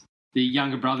goes, the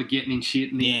younger brother getting in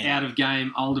shit and the out of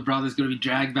game older brother's got to be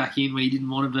dragged back in when he didn't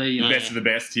want to be. The best of the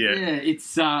best, yeah. Yeah,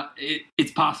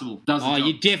 it's passable.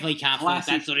 You definitely can't fault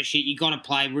that sort of shit. You got to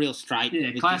play real straight.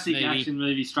 Yeah, classic action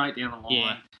movie, straight down the line.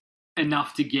 Yeah.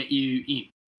 Enough to get you in,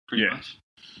 pretty much.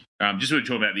 Just want to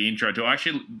talk about the intro too.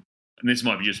 Actually, and this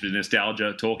might be just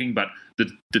nostalgia talking, but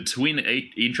the twin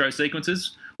intro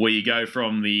sequences where you go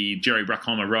from the Jerry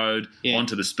Bruckheimer Road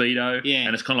onto the Speedo,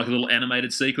 and it's kind of like a little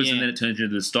animated sequence, and then it turns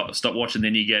into the stopwatch, and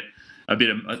then you get a bit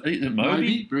of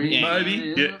Moby.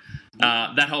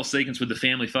 That whole sequence with the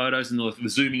family photos and the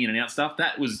zooming in and out stuff,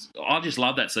 I just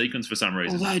love that sequence for some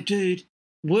reason. Although, dude,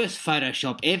 worst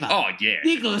Photoshop ever. Oh, yeah.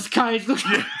 Nicolas Cage looks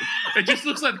it just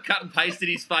looks like cut and pasted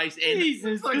his face. And it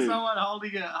looks like someone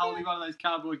holding one of those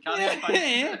cardboard cutout faces.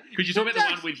 Yeah. Because you talk about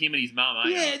the one with him and his mum,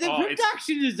 Yeah, the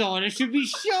production designer should be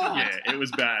shot. Yeah, it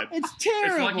was bad. It's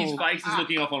terrible. It's like his face is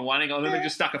looking off on one angle, and then they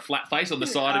just stuck a flat face on the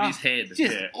side of his head.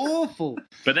 Just awful.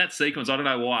 But that sequence, I don't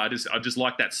know why. I just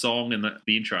like that song and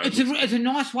the intro. It's a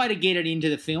nice way to get it into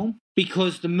the film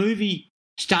because the movie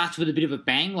starts with a bit of a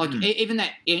bang. Like even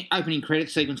that opening credit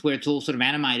sequence where it's all sort of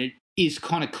animated is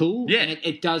kind of cool. Yeah. And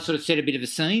it does sort of set a bit of a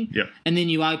scene. Yep. And then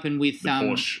you open with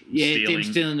Porsche them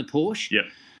stealing the Porsche. Yep.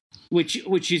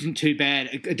 Which isn't too bad.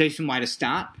 A decent way to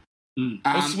start.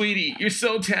 Sweetie, you're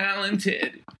so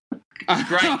talented.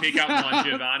 Great pickup line,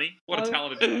 Giovanni. What a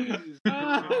talented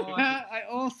guy. I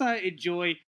also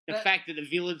enjoy the fact that the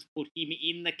villains put him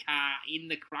in the car, in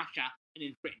the crusher, and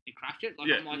then threatened to crush it.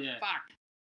 I'm like, fuck.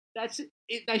 That's it.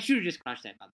 They should have just crushed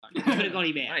that motherfucker. They could have got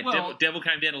him out. Hey, Devil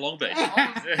came down to Long Beach.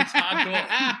 It's hardcore.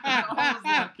 I was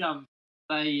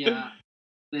like,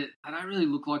 they don't really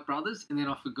look like brothers, and then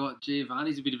I forgot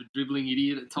Giovanni's a bit of a dribbling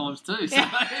idiot at times too. So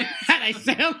they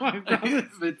sound like brothers.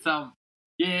 But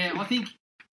I think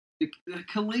the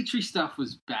Calitri stuff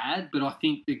was bad, but I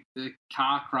think the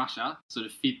car crusher sort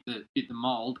of fit the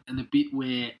mould, and the bit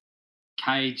where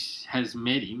Cage has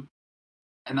met him.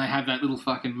 And they have that little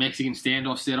fucking Mexican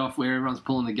standoff set off where everyone's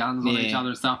pulling the guns on each other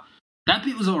and stuff. That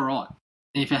bit was all right.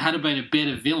 And if it had been a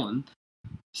better villain,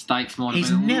 stakes might have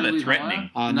been a little bit higher. He's never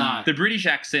threatening. Oh, no. The British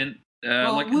accent...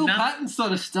 Will Patton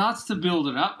sort of starts to build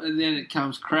it up and then it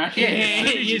comes crashing.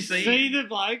 Yeah, you see the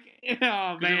bloke.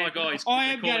 Oh, man. Like, I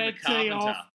am going to tee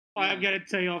off. I am going to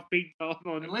tee off big time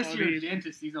on Unless you're a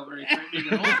dentist, he's not very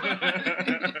threatening at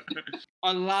all.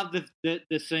 I love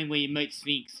the scene where you meet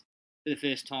Sphinx for the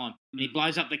first time. And he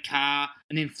blows up the car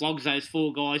and then flogs those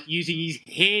four guys using his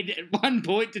head at one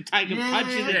point to take a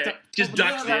punch in the just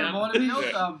ducks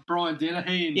down. Brian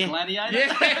Dennehy in Gladiator.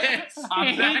 Yes!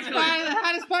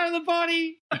 Hardest part of the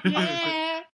body.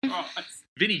 Yeah.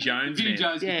 Vinnie Jones, Vinnie man.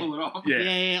 Jones Yeah. can pull it off. Yeah.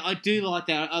 Yeah, I do like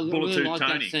that. I really Bulletooth like that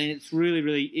Tony. scene. It's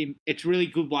it's really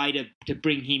good way to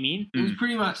bring him in. It was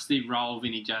pretty much the role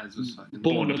Vinnie Jones was fucking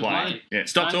Born to play. Yeah.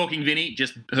 Stop talking, Vinny.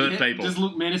 Just hurt people. Just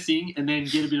look menacing and then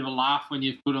get a bit of a laugh when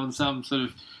you've put on some sort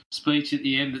of speech at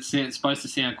the end that's supposed to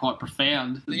sound quite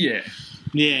profound. Yeah.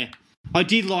 Yeah, I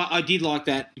did like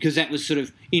that because that was sort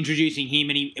of introducing him,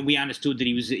 and we understood that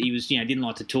he was didn't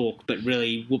like to talk, but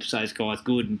really whoops those guys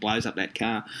good and blows up that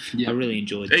car. Yeah. I really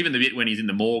enjoyed it. Even the bit when he's in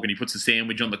the morgue and he puts the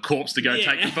sandwich on the corpse to go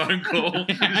take the phone call.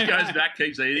 He just goes back,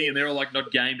 keeps eating, and they're all like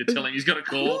not game to tell him he's got a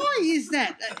call. Why is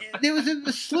that? There was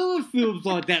a slew of films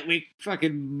like that where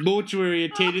fucking mortuary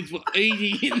attendants were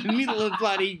eating in the middle of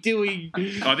bloody doing.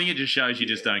 I think it just shows you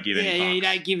just don't give any Yeah, fucks. you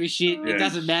don't give a shit. Yeah. It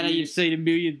doesn't matter. You've seen a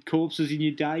million corpses in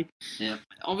your day. Yeah.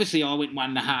 Obviously, I went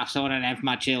 1.5, so I don't have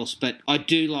much else. But I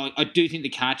do think the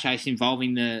car chase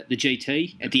involving the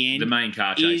GT at the end, The main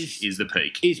car chase is the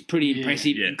peak. is pretty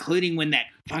impressive, Yeah. including when that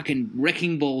fucking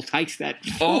wrecking ball takes that.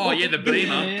 Oh, yeah, the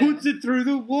beamer. Yeah. puts it through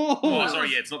the wall. Oh,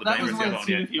 sorry, yeah, it's not the That beamer, was it's the when other one,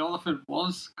 yeah. Timothy Oliphant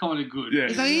was kind of good. Yeah.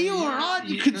 He's like, are you all right?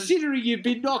 Yeah. Considering you've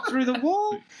been knocked through the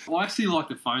wall? I actually like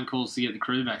the phone calls to get the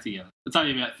crew back together. It's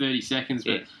only about 30 seconds,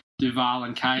 but Yeah. Duval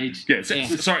and Cage. Yeah, Yeah.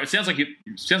 sorry, it sounds like you're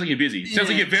busy. It sounds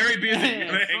like you're very busy.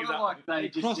 Yeah. Hangs Sort of up. like they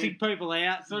just Crossing said, people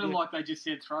out. sort of like they just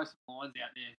said, throw some lines out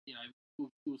there. You know,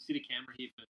 we'll sit a camera here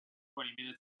for 20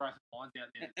 minutes, throw some lines out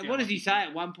there. And what does he say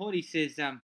at one point? He says,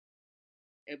 at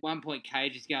one point,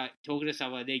 Cage is talking to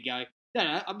someone, and they go,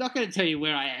 no, I'm not going to tell you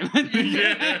where I am.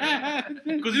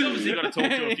 Because he's obviously got to talk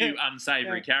to a few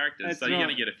unsavoury characters, That's so you're going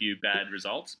right. to get a few bad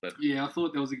results. But Yeah, I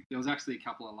thought there was actually a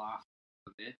couple of laughs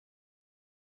there.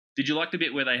 did you like the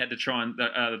bit where they had to try and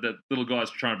the little guy's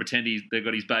trying to pretend they've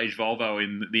got his beige Volvo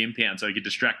in the impound so he could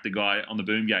distract the guy on the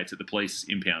boom gates at the police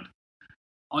impound?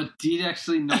 I did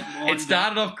actually not mind It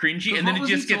started off cringy and then it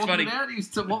just gets funny.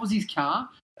 What was his car?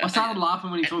 I started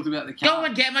laughing when he talked about the car. Go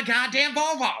and get my goddamn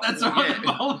Volvo. That's right, Yeah. the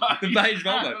Volvo. The beige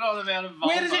Volvo. Not about a Volvo.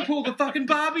 Where does he pull the fucking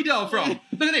Barbie doll from?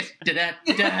 Look at this.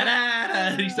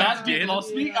 Da-da-da-da-da. He starts That bit getting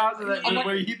lost me after that. I'm like-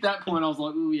 When he hit that point, I was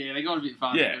like, "Oh yeah, they got a bit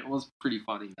funny." Yeah. It was pretty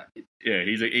funny. That bit. Yeah,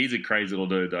 he's a crazy little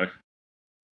dude though.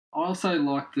 I also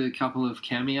liked a couple of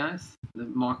cameos. The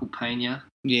Michael Pena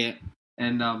Yeah.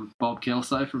 and Bob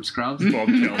Kelso from Scrubs. Bob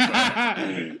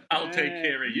Kelso. I'll take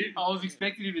care of you. I was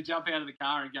expecting him to jump out of the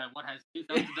car and go, "What has this?"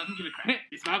 It doesn't give a crap.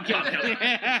 It's Bob Kelso.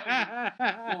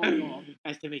 Kelso.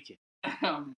 Nice to meet you. But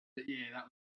yeah, that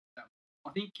was.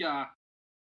 I think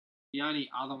the only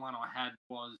other one I had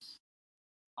was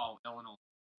Eleanor.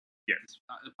 Yeah.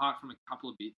 Apart from a couple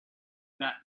of bits,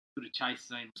 that sort of chase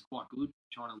scene was quite good,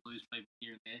 trying to lose people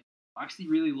here and there. I actually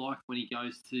really liked when he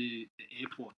goes to the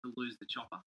airport to lose the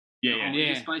chopper. Yeah, The yeah. whole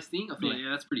Yeah. airspace thing. I thought,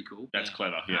 that's pretty cool. That's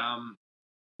clever, yeah.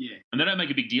 Yeah. And they don't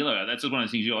make a big deal of it. That's just one of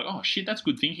those things you're like, oh shit, that's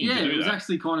good thinking Yeah, to do it was that.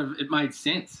 actually it made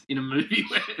sense in a movie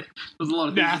where there was a lot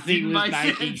of things that Nothing didn't was make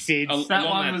making sense. sense. That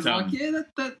Along one that, was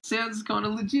like, that sounds kind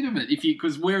of legitimate.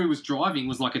 Because where he was driving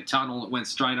was like a tunnel that went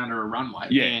straight under a runway.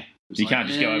 Yeah. It was You like, can't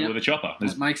just go over with a chopper.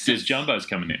 There's, makes there's sense. jumbos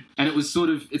coming in. And it sort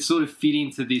of fit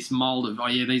into this mold of,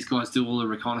 these guys do all the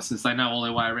reconnaissance. They know all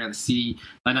their way around the city.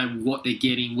 They know what they're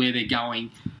getting, where they're going.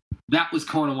 That was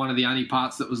kind of one of the only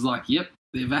parts that was like, yep,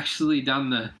 they've actually done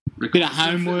the Bit of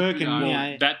homework and Well,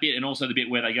 yeah. that bit, and also the bit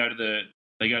where they go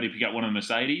to pick up one of the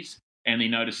Mercedes, and he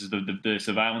notices the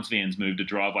surveillance van's moved a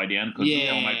driveway down because the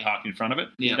helmet parked in front of it.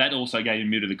 Yeah. That also gave him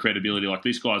a bit of the credibility. Like,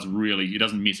 this guy's really, he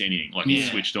doesn't miss anything. Like, he's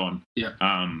Yeah. switched on. Yeah.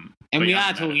 And but we it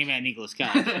are doesn't talking matter. about Nicolas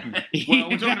Cage. Well,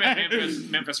 we're talking about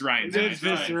Memphis Reigns.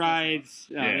 Memphis Reigns.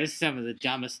 Oh, Yeah. There's some of the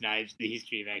dumbest names in the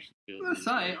history of action I films. was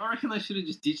gonna say, I reckon they should have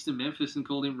just ditched the Memphis and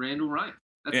called him Randall Rain.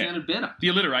 That Yeah. sounded better. The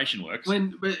alliteration works.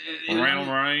 When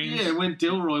Randall Reigns. Yeah, when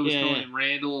Delroy was Yeah, calling yeah. him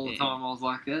Randall all the Yeah. time, I was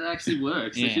like, that actually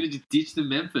works. They Yeah. should have just ditched the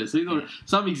Memphis. Who thought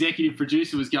some executive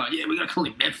producer was going, we got to call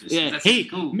him Memphis. Yeah, That's he,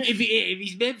 cool. if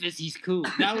he's Memphis, he's cool.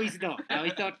 No, he's not. No,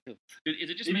 he's not cool.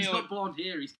 Is it just If me, he's or got blonde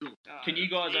hair, he's cool. can you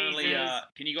guys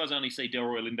only see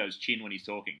Delroy Lindo's chin when he's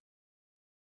talking?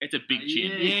 It's a big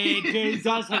chin. Yeah, he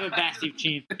does have a massive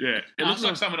chin. Yeah. It looks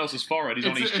like someone else's forehead is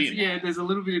on his chin. Yeah, there's a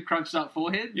little bit of crunched up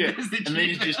forehead. Yeah. There's the And then chin.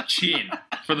 he's just chin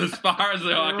for as far as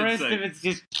the eye The can rest see. of it's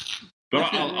just.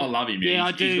 But I love him. Yeah,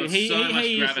 I He's do. got He so much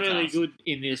is gravitas. really good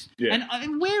in this. Yeah.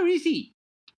 And where is he?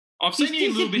 I've seen He's him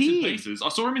in little bits and disappeared. pieces. I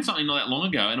saw him in something not that long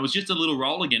ago, and it was just a little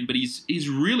role again. But he's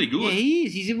really good. Yeah, he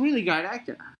is. He's a really great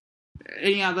actor.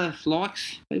 Any other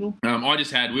likes, people? We already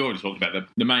talked about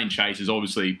the main chase is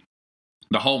obviously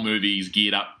the whole movie is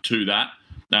geared up to that.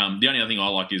 The only other thing I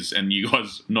like is, and you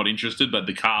guys not interested, but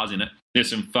the cars in it. There's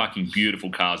some fucking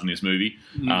beautiful cars in this movie.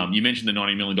 You mentioned the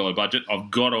 $90 million budget. I've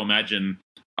got to imagine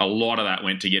a lot of that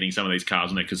went to getting some of these cars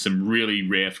on there because some really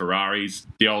rare Ferraris,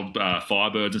 the old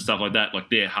Firebirds and stuff like that, like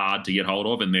they're hard to get hold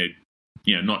of and they're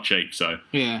not cheap. So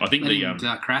Yeah. I think They the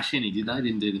didn't crash any, did they?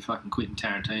 Didn't do the fucking Quentin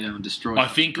Tarantino and destroy. I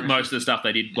think most of the stuff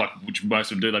they did, like which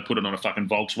most of them do, they put it on a fucking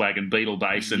Volkswagen Beetle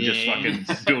base and just fucking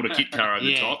build a kit car over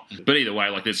the top. But either way,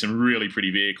 like there's some really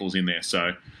pretty vehicles in there.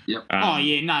 So Yep. Oh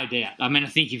yeah, no doubt. I mean, I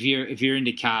think if you're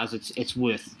into cars, it's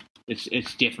worth.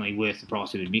 It's definitely worth the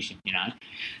price of admission,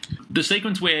 The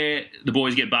sequence where the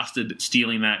boys get busted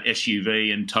stealing that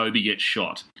SUV and Toby gets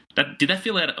shot. Did that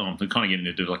feel out of... Oh, I'm kind of getting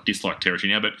into like dislike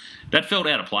territory now, but that felt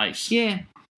out of place. Yeah.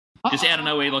 Just out of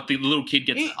nowhere, like the little kid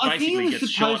gets I think it was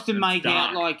gets supposed shot to and make it's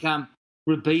out dark. like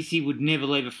Ribisi would never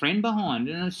leave a friend behind,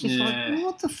 and it's just like,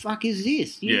 what the fuck is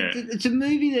this? Yeah. It's a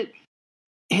movie that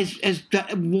has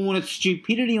worn its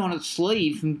stupidity on its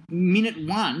sleeve from minute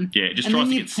one. Yeah, it just and tries then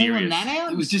to you're get pulling serious. that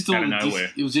out. It was just Out of nowhere.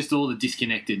 it was just all the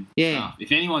disconnected stuff.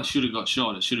 If anyone should have got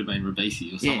shot, it should have been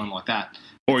Ribisi or someone like that.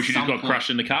 Or he should have Some got point- crushed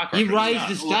in the car crash. You raised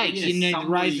the stakes. yeah, You need to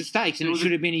somebody- raise the stakes, and there it was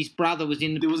should have been his brother was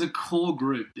in There the. was a core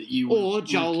group that you Or would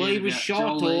Jolie cared was about.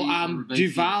 shot, Jolie or Ribisi.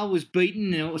 Duval was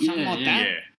beaten, or something like that.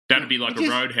 Yeah, that'd be like It just-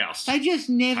 a Roadhouse. They just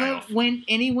never Payoff. went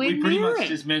anywhere We pretty near much it.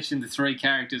 just mentioned the three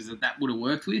characters that would have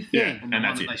worked with. Yeah. and the And one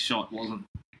that's that it. they shot wasn't.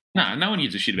 No one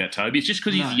gives a shit about Toby. It's just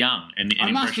because No. he's young and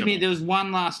I must impressionable. admit, there was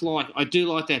one last I do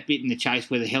like that bit in the chase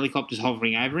where the helicopter's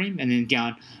hovering over him and then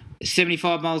going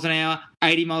 75 miles an hour,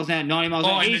 80 miles an hour, 90 miles an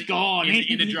hour. He's gone. In the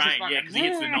He's just drain, fucking- because he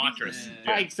gets the nitrous.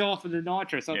 Yeah. Takes off in the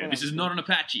nitrous. I Yeah, thought this that is was not an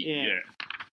Apache. Yeah. Yeah.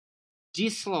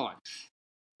 dislikes.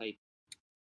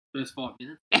 First 5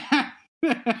 minutes.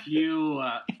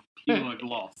 Pure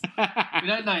gloss. We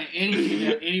don't know anything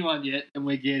about anyone yet, and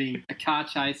we're getting a car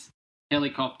chase,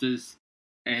 helicopters,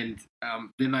 and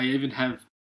then they even have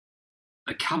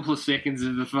a couple of seconds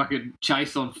of the fucking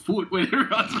chase on foot when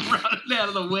everyone's running out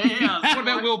of the warehouse. What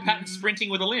about Will Patton sprinting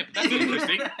with a limp? That's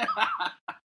interesting. I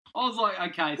was like,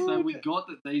 okay, so we got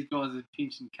that these guys are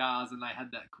pinching cars and they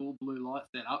had that cool blue light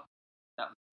set up.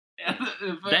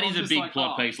 That is a big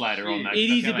plot piece later on, though. It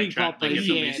is That's a how they big trap- plot they piece,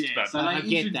 get the yeah. list, but- So I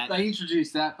get that. They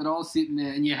introduced that, but I was sitting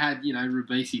there and you had,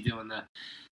 Ribisi doing the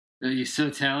you're so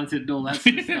talented and all that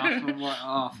sort of stuff. I'm like,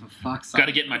 oh, for fuck's sake. Got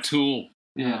to get my tool.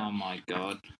 Yeah. Oh my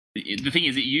god. The thing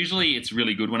is, usually it's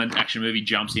really good when an action movie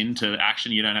jumps into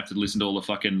action. You don't have to listen to all the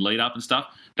fucking lead up and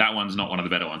stuff. That one's not one of the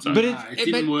better ones. Though. But No, it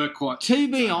didn't work quite. To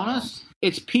be so honest,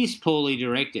 it's piss poorly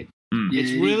directed. Yeah,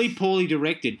 It's it really is. poorly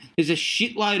directed. There's a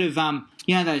shitload of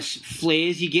those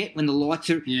flares you get when the lights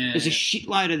are. Yeah. There's a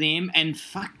shitload of them, and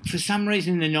fuck, for some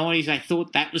reason in the 90s they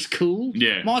thought that was cool.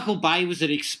 Yeah. Michael Bay was an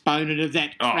exponent of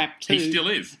that crap too. He still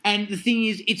is. And the thing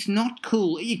is, it's not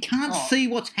cool. You can't Oh, see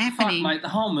what's Fuck, happening. mate, the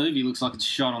whole movie looks like it's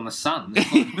shot on the sun.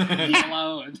 It's like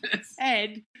yellow and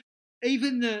And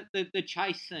even the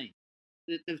chase scene,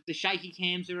 the shaky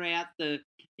cams are out.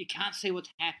 You can't see what's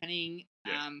happening.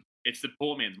 Yeah. It's the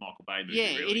poor man's Michael Bay movie,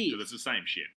 Yeah, really. it is. 'cause it's the same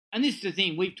shit. And this is the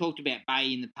thing, we've talked about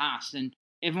Bay in the past, and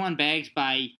everyone bags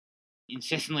Bay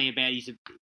incessantly about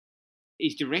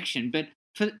his direction, but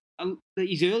for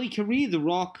his early career, The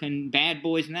Rock and Bad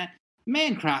Boys and that,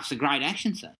 Mancraft's a great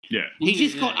action scene. Yeah. He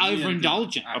just got yeah,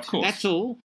 overindulgent. Of course. That's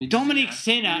all. He just, Dominic you know,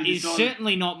 Senna he is decided-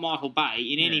 certainly not Michael Bay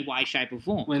in any way, shape, or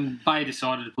form. When Bay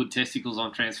decided to put testicles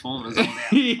on Transformers, I was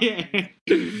out.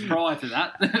 Yeah. Prior to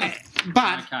that.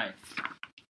 But okay.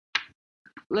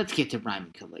 let's get to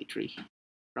Raymond Calitri,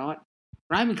 right?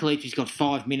 Raymond Calitri's got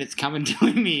 5 minutes coming to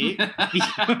him here.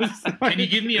 Because Can you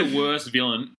give me a worse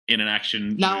villain in an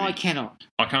action No, movie? I cannot.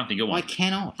 I can't think of I one.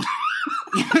 cannot.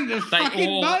 The fucking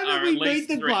all are moment at we least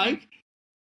meet the threatening. bloke,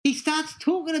 he starts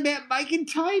talking about making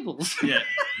tables. Yeah.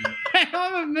 And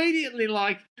I'm immediately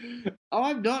like,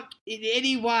 I'm not in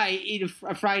any way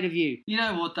afraid of you You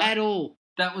know what? at all.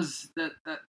 That was that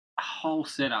whole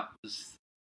setup was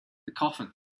the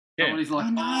coffin. Yeah. Somebody's like, I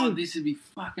know. oh, this would be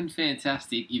fucking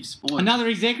fantastic. You've spoiled Another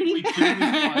executive? We do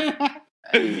this, like,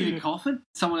 is it a coffin?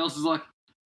 Someone else is like,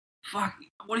 fuck,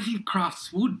 what if he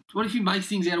crafts wood? What if he makes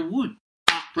things out of wood?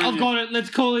 I've got it. Let's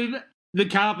call him the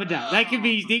Carpenter. That could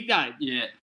be his nickname. Yeah.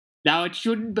 No, it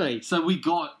shouldn't be. So we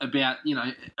got about,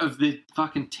 of the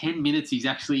fucking 10 minutes he's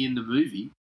actually in the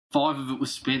movie, 5 of it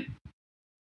was spent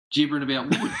gibbering about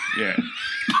wood. Yeah.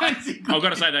 Basically. I've got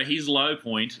to say, though, his low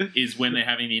point is when they're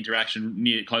having the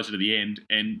interaction closer to the end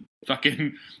and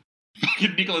fucking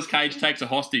Nicolas Cage takes a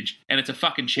hostage and it's a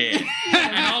fucking chair.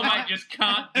 And old mate just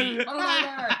can't be...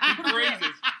 He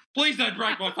freezes. Please don't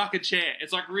break my fucking chair.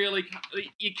 It's like, really,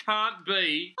 you can't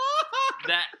be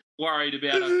that worried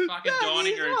about a fucking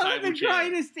dining room one table of the chair.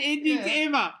 greatest endings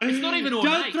ever. It's not even Don't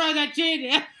ornate. throw that chair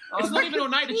down. It's not even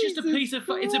ornate. It's just a piece of.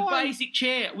 It's a basic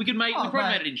chair. We probably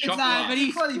made it in shop glass. But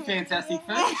he's bloody fantastic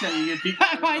furniture. You can pick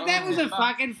up. Mate, that was a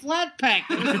fucking flat pack.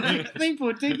 It was a thing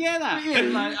put together. Yeah,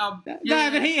 mate,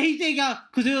 No, but he did go,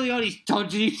 because early on he's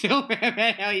dodging himself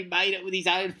about how he made it with his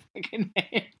own fucking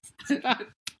hands.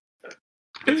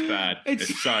 It's bad.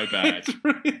 It's so bad. It's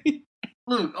really...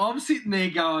 Look, I'm sitting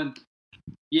there going,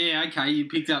 yeah, okay, you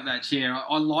picked up that chair.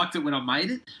 I liked it when I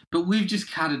made it, but we've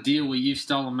just cut a deal where you've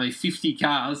stolen me 50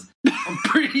 cars. I'm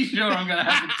pretty sure I'm going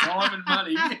to have the time and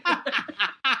money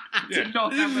to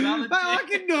knock up another chair. But I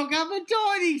can knock up a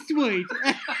dining suite.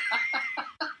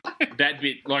 That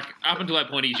bit, like, up until that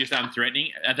point, he's just unthreatening.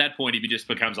 At that point, he just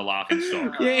becomes a laughing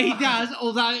stock. Yeah, he does,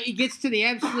 although he gets to the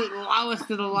absolute lowest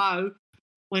of the low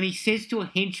when he says to a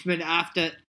henchman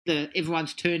after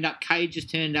everyone's turned up, Cage has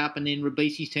turned up, and then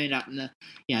Ribisi's turned up, and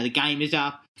the game is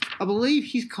up. I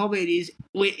believe his comment is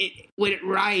when it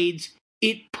rains,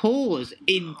 it pours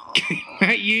in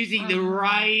using the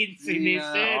rains in their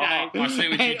surname. I see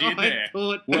what you did there.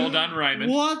 Well done,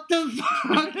 Raymond. What the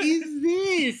fuck is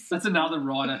this? That's another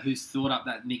writer who's thought up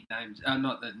that nickname,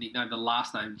 not the nickname, the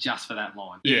last name, just for that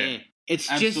line. Yeah. It's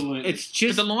Absolutely.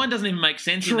 just But the line doesn't even make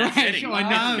sense in that trash, setting. I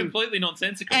know. It's completely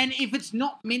nonsensical. And if it's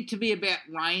not meant to be about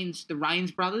the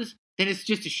Rains brothers, then it's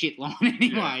just a shit line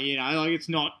anyway, like it's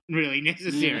not really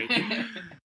necessary. Yeah.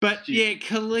 But yeah,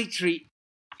 Calitri,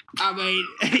 I mean,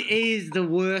 he is the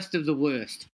worst of the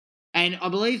worst. And I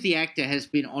believe the actor has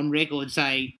been on record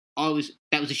saying that was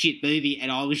a shit movie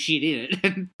and I was shit in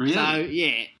it. Really? So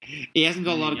yeah, he hasn't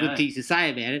got a lot of good things to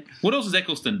say about it. What else has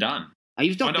Eccleston done? He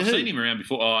was Doctor I've Who. seen him around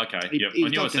before. Oh, okay. Yep. He I was knew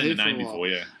I'd Doctor seen the Who name for a before,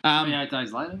 yeah. 28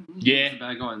 days later? Yeah. He was a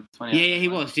bad guy in 28 Yeah, days he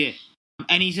later. was, yeah.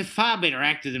 And he's a far better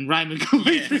actor than Raymond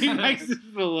Calitri makes us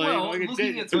believe. Well, I can tell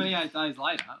looking you. at 28 days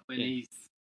later, when he's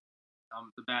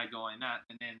the bad guy in that,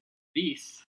 and then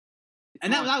this.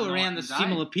 And that they were around the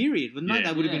similar period, wouldn't they? Yeah.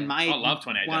 They would have been made I love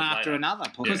 28 one Days after Later. another.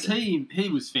 Because Possibly. he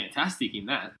was fantastic in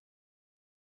that.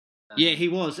 Yeah, he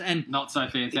was, and Not so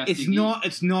fantastic.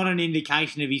 it's not an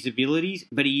indication of his abilities,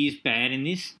 but he is bad in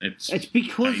this. It's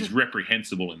because he's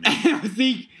reprehensible in this. I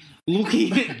think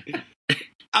looking at,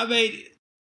 I mean,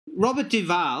 Robert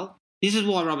Duvall. This is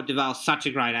why Robert Duvall's such a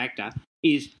great actor.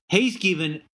 Is he's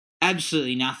given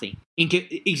absolutely nothing,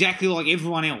 exactly like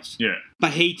everyone else. Yeah.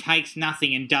 But he takes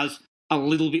nothing and does a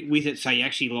little bit with it, so you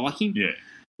actually like him. Yeah.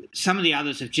 Some of the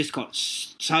others have just got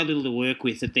so little to work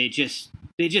with that they're just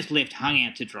left hung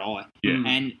out to dry. Yeah.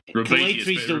 And Ribisi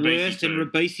Calitri's the Ribisi worst, and too.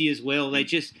 Ribisi as well.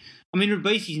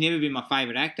 Ribisi's never been my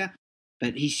favourite actor,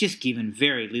 but he's just given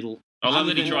very little. I love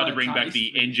that he than tried to what bring it back tastes.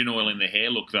 the engine oil in the hair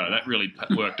look, though. That really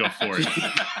worked off for him.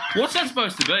 What's that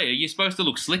supposed to be? Are you supposed to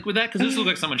look slick with that? Because this looks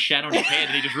like someone shat on his head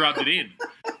and he just rubbed it in.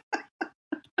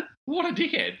 What a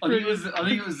dickhead. I think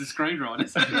it was the screenwriter.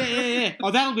 Yeah.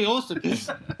 Oh, that'll be awesome.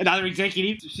 Another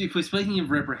executive. If we're speaking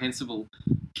of reprehensible,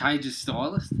 Cage's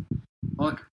stylist,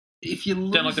 like, if you're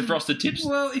losing... Don't like the frosted tips?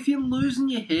 Well, if you're losing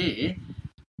your hair,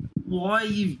 why are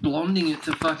you blonding it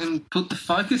to fucking put the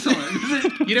focus on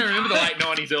it? You don't remember the late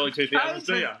 90s, early 2000s,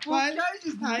 do you? Well, Cage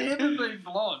has never been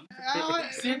blonde,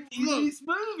 except in this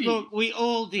movie. Look, we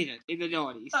all did it in the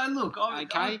 90s. Look, I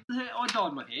dyed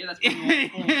my hair. That's probably why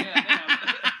it's falling out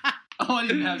now. I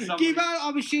didn't have something. Gibbo,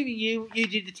 I'm assuming you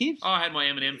did the tips. I had my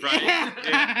M&M phrase.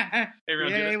 Yeah.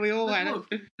 Everyone did it. We all But had look,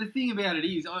 the thing about it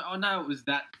is, I know it was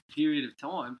that period of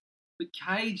time, but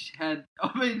Cage had...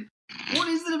 I mean, what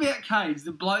is it about Cage?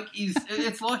 The bloke is...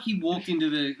 It's like he walked into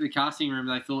the casting room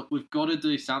and they thought, we've got to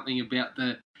do something about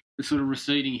the sort of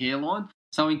receding hairline.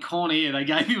 So in Con Air, they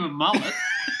gave him a mullet.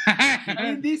 And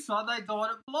in this one, they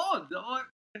dyed it blonde. I'm like,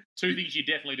 Two things you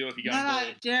definitely do if you're going No,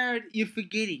 bald. Jared, you're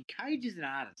forgetting. Cage is an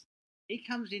artist. He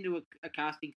comes into a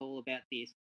casting call about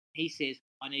this. He says,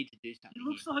 I need to do something. he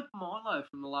looks like Milo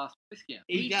from the last Boy Scout.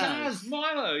 He does.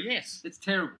 Milo, yes. It's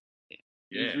terrible. Yeah.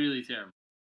 It's really terrible.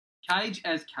 Cage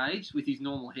as Cage with his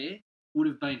normal hair would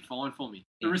have been fine for me.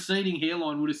 The receding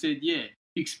hairline would have said, yeah,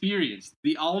 experienced.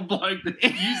 The old bloke that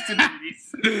used to do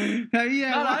this. No,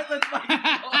 yeah. No, let's make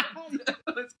it blonde.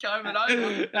 Let's comb it over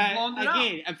and blonde it up.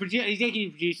 Again,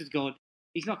 executive producer's gone,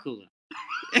 he's not cool enough.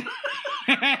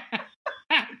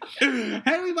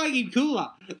 How do we make him cooler?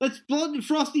 Let's blonde and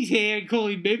frost his hair and call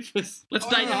him Memphis. Let's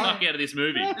take the fuck out of this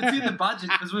movie. It's in the budget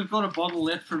because we've got a bottle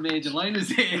left from Angelina's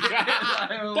hair.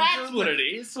 That's what it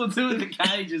is. We'll do it the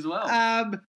Cage as well.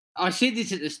 I said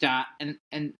this at the start,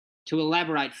 and to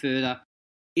elaborate further,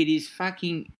 it is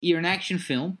fucking... You're an action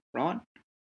film, right?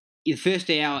 Your first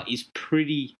hour is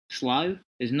pretty slow.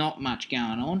 There's not much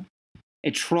going on.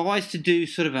 It tries to do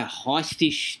sort of a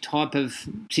heist-ish type of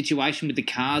situation with the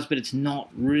cars, but it's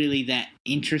not really that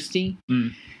interesting.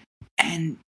 Mm.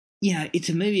 And it's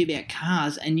a movie about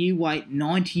cars, and you wait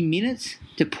 90 minutes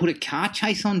to put a car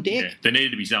chase on deck. Yeah, there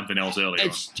needed to be something else earlier.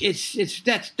 That's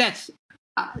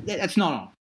not on.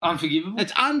 Unforgivable?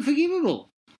 It's unforgivable.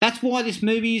 That's why this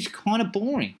movie is kind of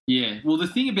boring. Yeah. Well, the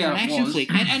thing about It's an action flick.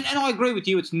 And I agree with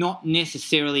you, it's not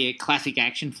necessarily a classic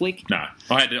action flick. No.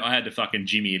 I had to fucking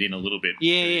jimmy it in a little bit.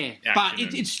 Yeah. But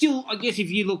it's still, I guess if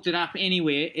you looked it up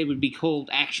anywhere, it would be called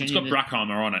action. It's got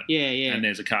Bruckheimer on it. Yeah. And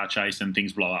there's a car chase and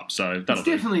things blow up. So it's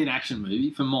definitely an action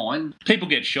movie for mine. People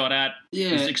get shot at. Yeah.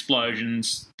 There's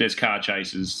explosions. There's car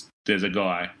chases. There's a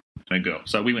guy and a girl.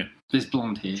 So we win. There's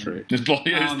blonde hair. True. There's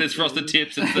frosted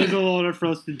tips. There's a lot of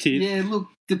frosted tips. Yeah, look,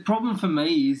 the problem for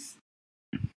me is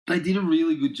they did a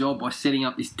really good job by setting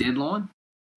up this deadline,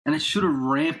 and it should have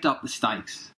ramped up the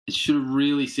stakes. It should have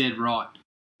really said, right,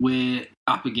 we're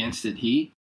up against it here.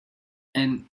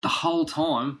 And the whole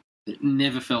time, it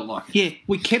never felt like it. Yeah,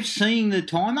 we kept seeing the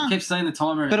timer.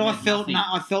 But I felt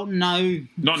no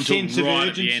not until sense of right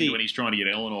urgency. at the end when he's trying to get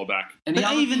Eleanor back. And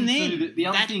but even then,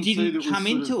 that didn't come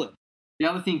into it. The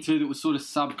other thing, too, that was sort of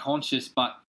subconscious,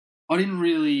 but I didn't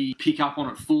really pick up on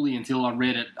it fully until I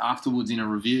read it afterwards in a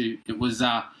review. It was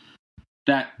that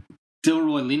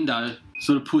Delroy Lindo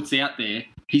sort of puts out there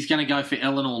he's going to go for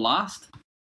Eleanor last.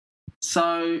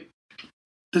 So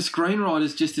the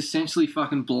screenwriters just essentially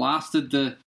fucking blasted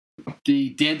the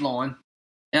deadline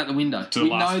out the window. To the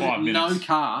last 5 minutes. No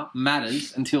car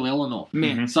matters until Eleanor.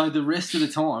 Mm-hmm. So the rest of the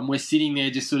time, we're sitting there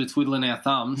just sort of twiddling our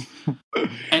thumbs.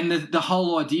 And the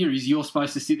whole idea is you're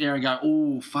supposed to sit there and go,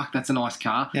 oh, fuck, that's a nice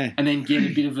car. Yeah. And then get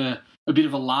a bit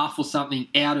of a laugh or something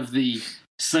out of the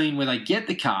scene where they get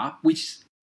the car, which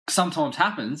sometimes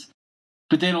happens.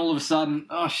 But then all of a sudden,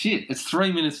 oh, shit, it's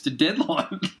 3 minutes to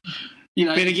deadline.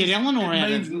 Better get Eleanor out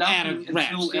means of nothing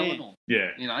wraps. until Eleanor.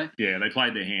 Yeah. Yeah, they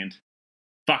played their hand.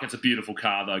 Fuck, it's a beautiful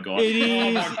car, though, guys. It is.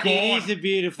 Oh, my God. It is a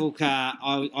beautiful car.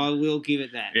 I will give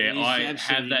it that. Yeah, I have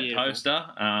absolutely that beautiful. poster.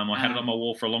 I had it on my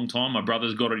wall for a long time. My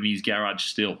brother's got it in his garage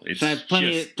still. It's So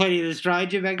plenty of the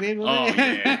stranger back then, wasn't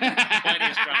there? yeah. Plenty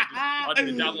of strangers. I did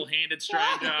a double-handed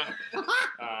stranger.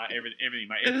 Everything,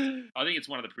 mate. I think it's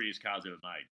one of the prettiest cars ever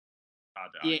made.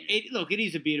 Hard to argue. It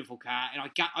is a beautiful car, and I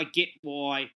get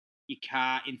why your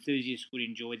car enthusiasts would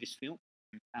enjoy this film.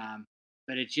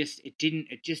 But it just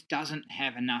doesn't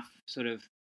have enough sort of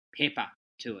pepper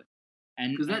to it.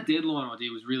 And Because that deadline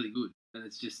idea was really good, and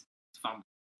it's fun.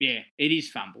 Yeah, it is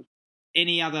fumbled.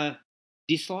 Any other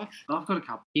dislikes? I've got a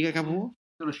couple. You got a couple more?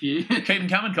 Got a few. Keep them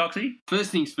coming, Coxie.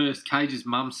 First things first, Cage's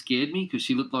mum scared me because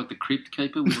she looked like the crypt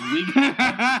keeper with a wig.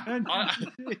 I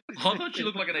thought she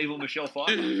looked like an evil Michelle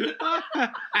Pfeiffer.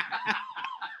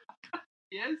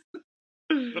 Yes.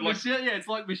 But like, Michelle, it's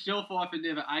like Michelle Pfeiffer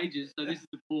never ages, so this is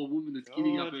the poor woman that's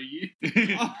giving up her youth.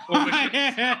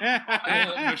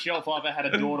 Michelle Pfeiffer had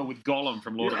a daughter with Gollum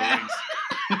from Lord of the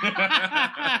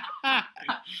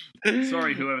Rings.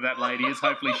 Sorry, whoever that lady is.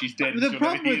 Hopefully she's dead. The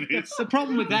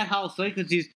problem with that whole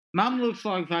sequence is Mum looks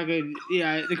like fucking,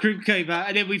 the crypt keeper,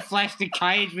 and then we flash the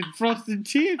Cage with frosted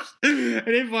tips, and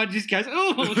everyone just goes,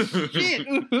 "Oh shit,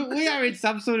 we are in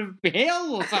some sort of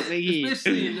hell or something here."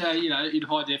 Especially in in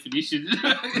high definition.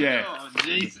 Yeah. Oh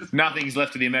Jesus. Nothing's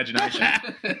left to the imagination.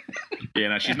 Yeah,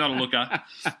 no, she's not a looker.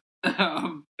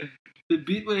 The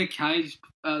bit where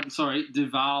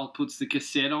Duval puts the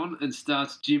cassette on and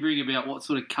starts gibbering about what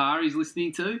sort of car he's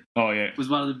listening to. Oh yeah, was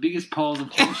one of the biggest piles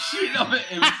of shit I've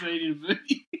ever seen in a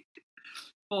movie.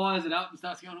 Fires it up and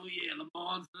starts going, oh yeah, Le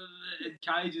Mans, and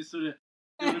Cage is sort of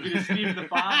doing a bit of sniff the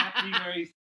bar acting where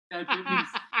he's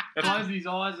closing his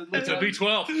eyes and it's a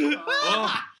B12.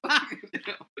 Oh.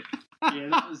 Yeah,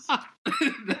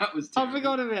 that was terrible. I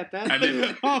forgot about that. And,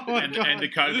 then, God. and the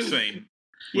Coke scene.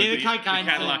 Yeah, the cocaine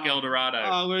the Cadillac Eldorado.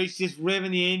 Oh, where he's just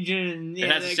revving the engine and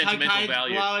it has the a sentimental cocaine's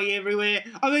value. blowing everywhere.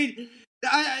 I mean,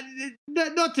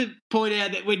 not to point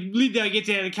out that when Lindo gets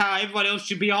out of the car, everyone else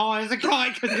should be high as a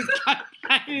kite because there's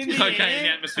cocaine in the Cocaine air. in the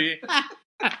atmosphere.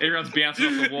 Everyone's bouncing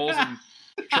off the walls and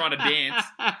trying to dance.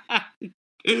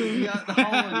 The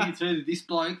whole idea too that this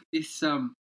bloke,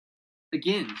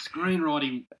 again,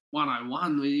 screenwriting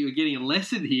 101, where you're getting a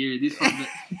lesson here. This one,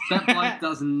 that bloke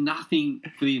does nothing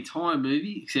for the entire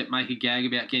movie except make a gag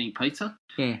about getting pizza.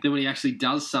 Yeah. Then when he actually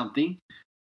does something,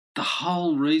 the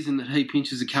whole reason that he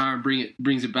pinches a car and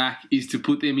brings it back is to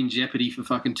put them in jeopardy for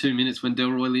fucking 2 minutes when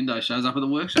Delroy Lindo shows up at the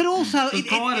workshop. But also,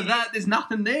 prior to that, there's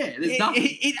nothing there. There's nothing.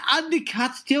 It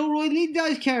undercuts Delroy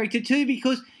Lindo's character too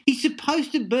because he's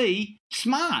supposed to be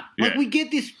smart. Like Yeah. we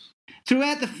get this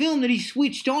throughout the film that he's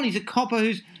switched on. He's a copper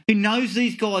who knows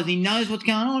these guys. He knows what's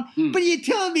going on. But you're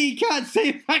telling me he can't see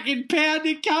a fucking pound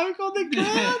of coke on the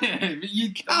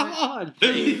ground? Come on.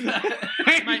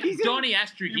 Mate, Donny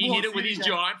Astrid, he hit it with his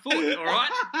giant foot, all right?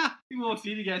 He walks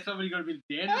in and goes, somebody got a bit of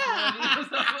damage.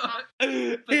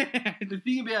 But the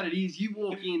thing about it is, you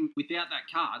walk in without that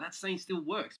car, that scene still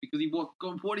works because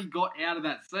what he got out of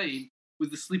that scene was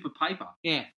the slip of paper.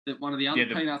 Yeah. That one of the other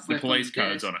peanuts the left police on his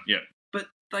codes desk. on it, yeah. But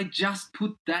they just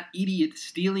put that idiot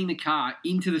stealing the car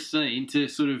into the scene to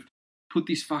sort of put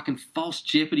this fucking false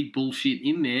jeopardy bullshit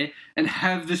in there and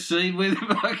have the scene where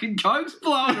the fucking coke's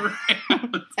blowing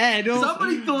around. And also,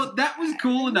 somebody thought that was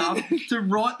cool enough to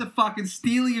write the fucking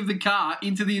stealing of the car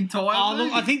into the entire movie.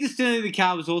 Look, I think the stealing of the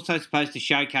car was also supposed to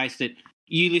showcase that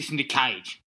you listen to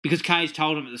Cage. Because Cage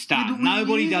told him at the start. Yeah,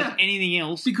 Nobody does anything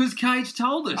else. Because Cage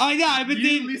told us. I know, but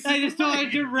You then listen they to decided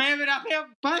me. to ram it up our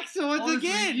backsides Honestly,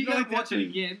 again. You go Like watch that. it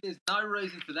again. There's no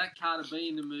reason for that car to be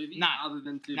in the movie No. other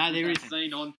than to No, put there that isn't.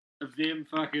 scene on of them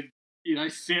fucking,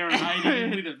 serenading him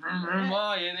with a vroom, vroom.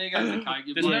 Oh, yeah, there goes the coke.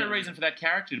 There's no reason for that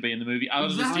character to be in the movie other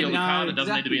than to Exactly. steal the car that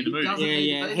doesn't need to be in the Exactly. movie.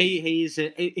 He Yeah, doesn't need to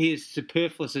be. he is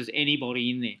superfluous as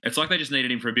anybody in there. It's like they just needed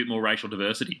him for a bit more racial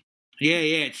diversity. Yeah.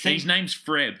 It His seems name's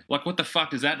Fred. Like, what the fuck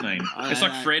does that mean? I It's don't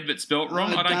like know. Fred but spelt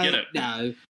wrong. I don't get it.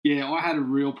 No. Yeah, I had a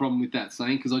real problem with that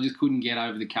scene because I just couldn't get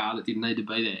over the car that didn't need to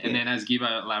be there. And then, as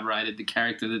Gibbo elaborated, the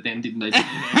character that then didn't need to be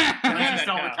there. And then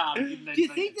stole the car that didn't need Do you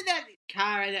to be think that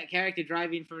car and that character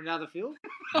drove in from another film?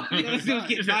 Those there. films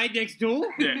get made next door?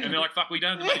 Yeah, and they're like, fuck, we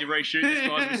don't need to reshoot this,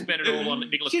 guys. We spent it all on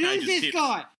Nicolas Who's Cage's this tips.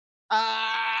 guy?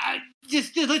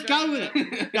 Just let's go with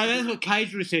it. No, that's what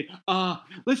Cage would have said.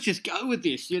 Let's just go with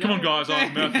this. You know? Come on, guys,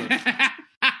 I'm Murphy.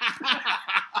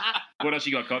 What else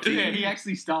you got, Coxie? Yeah, he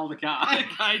actually stole the car.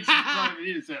 Cage just drove it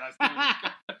in and said, I stole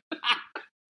the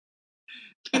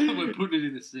car. We're putting it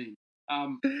in the scene.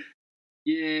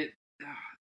 Yeah,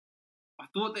 I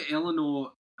thought the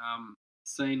Eleanor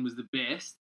scene was the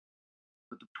best,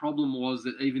 but the problem was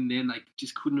that even then they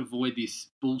just couldn't avoid this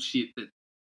bullshit that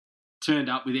turned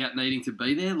up without needing to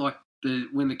be there, like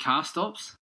when the car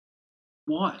stops.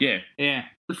 Why? Yeah.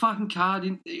 The fucking car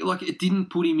it didn't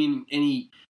put him in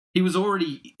any.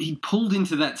 He pulled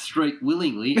into that street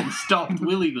willingly and stopped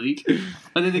willingly,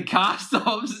 and then the car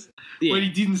stops when he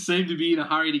didn't seem to be in a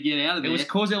hurry to get out of It there. was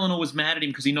cause Eleanor was mad at him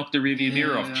because he knocked the rearview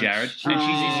mirror off, Jared. shit. And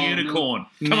she's his unicorn.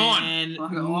 Come on. Man,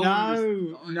 Fuck,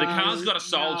 no. The car's got a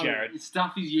soul, Jared.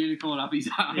 Stuff his unicorn up his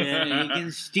ass. Yeah, you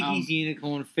can stick his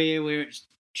unicorn fair where it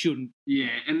shouldn't. Yeah,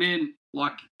 and then,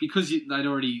 because they'd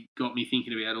already got me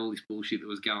thinking about all this bullshit that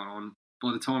was going on,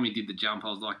 by the time he did the jump, I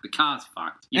was like, the car's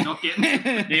fucked. You're not getting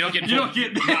You're not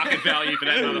getting market value for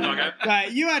that motherfucker. No,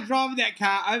 you are driving that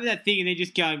car over that thing and then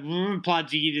just going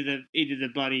plunging into the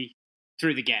bloody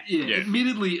through the gap. Yeah,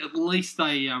 admittedly, at least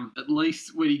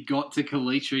when he got to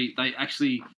Kalitri, they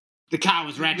actually. The car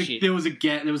was rat shit. There was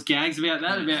gags about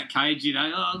that, about Cage,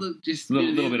 oh, look, just A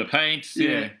little bit of paint.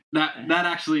 Yeah. That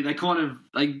actually, they kind of,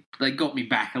 they got me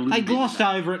back a little bit. They glossed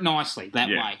over it nicely that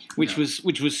way, which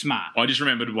was smart. I just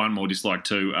remembered one more dislike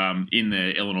too. In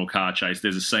the Eleanor car chase,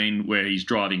 there's a scene where he's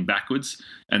driving backwards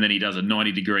and then he does a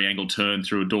 90-degree angle turn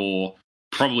through a door,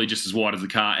 probably just as wide as the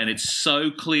car, and it's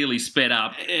so clearly sped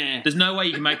up. Yeah. There's no way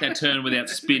you can make that turn without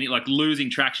spinning, like losing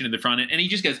traction in the front end, and he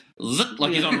just goes zip,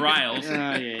 like he's on rails.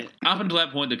 Yeah. Up until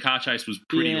that point, the car chase was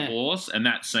pretty horse, and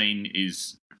that scene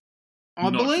is. I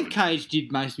believe good. Cage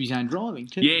did most of his own driving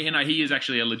too. Yeah, he is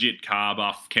actually a legit car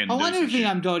buff. Can I do wonder some if he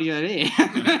shit. died there.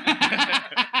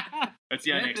 That's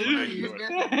the only explanation for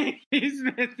it. His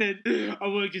method. I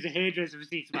worked as a hairdresser for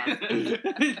 6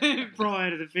 months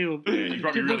prior to the film. you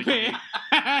probably really prepare.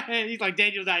 He's like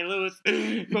Daniel Day-Lewis.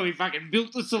 Probably fucking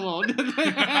built the salon.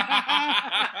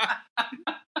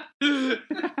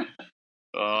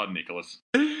 Oh, Nicholas.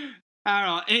 All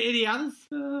right. Any others?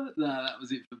 No, that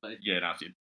was it for me. Yeah, that's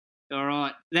it. All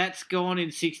right. That's gone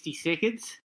in 60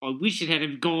 seconds. I wish it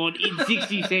had gone in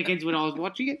 60 seconds when I was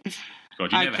watching it.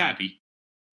 God, you're never happy.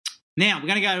 Now, we're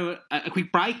going to go to a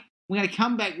quick break. We're going to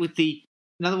come back with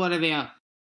another one of our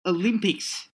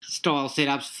Olympics-style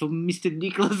setups for Mr.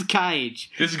 Nicolas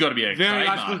Cage. This has got to be a Very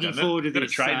trademark, much looking doesn't it? forward to Got to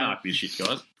this. trademark this shit,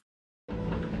 guys.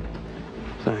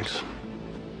 Thanks.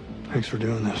 Thanks for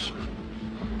doing this.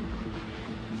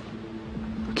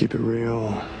 Keep it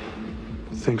real.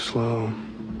 Think slow.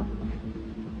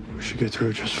 We should get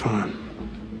through it just fine.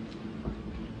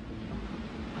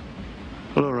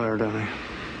 Hello, Ryder, Donnie.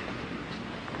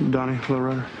 Donnie, hello,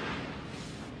 Ryder.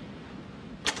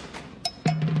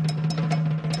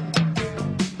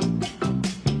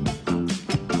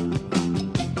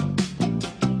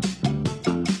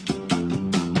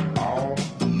 All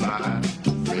my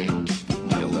friends,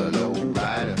 yellow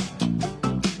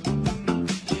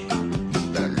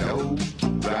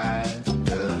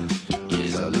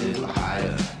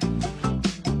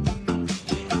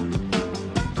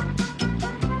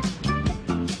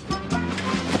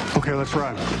let's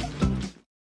ride.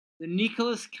 The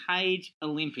Nicolas Cage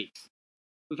Olympics.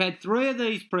 We've had 3 of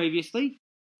these previously.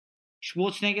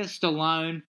 Schwarzenegger,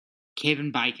 Stallone,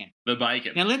 Kevin Bacon. The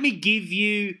Bacon. Now, let me give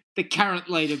you the current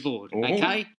leaderboard,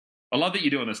 okay? I love that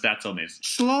you're doing the stats on this.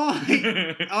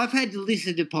 Sly, I've had to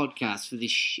listen to podcasts for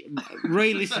this,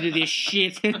 re-listen to this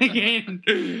shit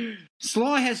again.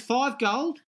 Sly has 5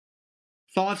 gold,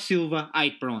 5 silver,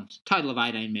 8 bronze. Total of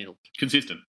 18 medals.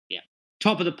 Consistent. Yeah.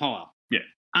 Top of the pile. Yeah.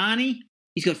 Arnie,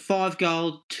 he's got 5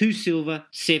 gold, 2 silver,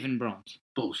 7 bronze.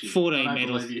 Bullshit. 14 I don't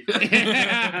medals. believe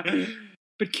you.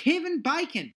 But Kevin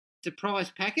Bacon, it's a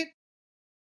prize packet.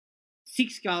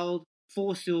 6 gold,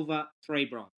 4 silver, 3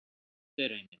 bronze. 13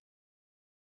 medals.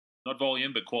 Not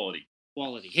volume, but quality.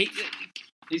 Quality.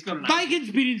 He's got an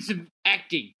Bacon's been in some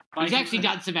acting. He's Bacon- actually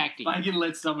done some acting. Bacon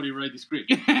let somebody read the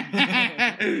script.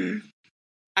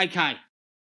 Okay.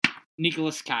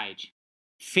 Nicolas Cage.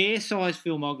 Fair size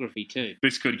filmography too.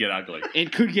 This could get ugly.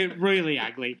 It could get really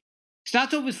ugly.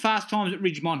 Starts off with Fast Times at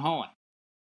Ridgemont High.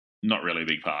 Not really a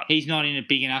big part. He's not in it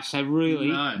big enough, so really.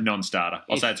 No. Non-starter.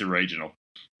 I'll say it's a regional.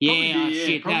 Yeah, Probably be-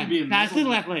 shit. probably No, be a no, it's medal.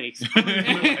 little athletics.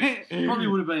 Probably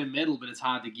would have been a medal, but it's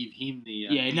hard to give him the.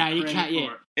 Yeah, no, you credit can't- for yeah. it.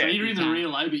 So Yeah, you're in you the can't.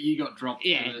 relay, but you got dropped.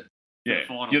 Yeah. For the Yeah,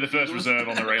 final. you're the first reserve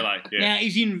on the relay. Yeah, Now,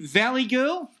 he's in Valley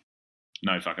Girl.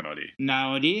 no fucking idea.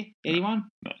 No idea. Anyone?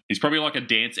 No. He's probably like a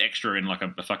dance extra in like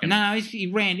a fucking. No,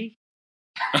 he's Randy.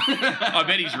 I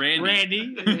bet he's Randy.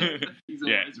 Randy. He's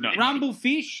Yeah, always no. ready.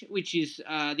 Rumblefish, which is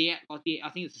I think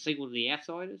it's the sequel to The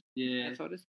Outsiders. Yeah.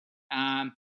 Outsiders.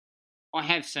 I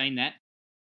have seen that.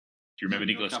 Do you remember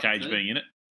Nicolas Cage being in it?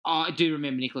 I do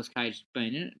remember Nicolas Cage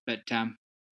being in it, but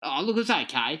look, it's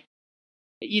okay.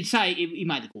 You'd say he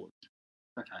made the quarters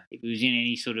Okay. if he was in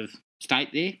any sort of state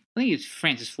there. I think it's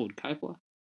Francis Ford Coppola.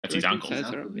 That's his Reckon uncle. so,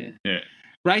 that's right, yeah. Yeah.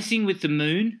 Racing with the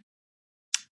Moon.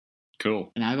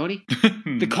 Cool. Nobody.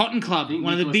 The Cotton Club, I think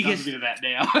one of the Nicholas biggest. does a bit of that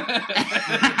now.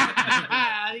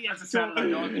 I think That's a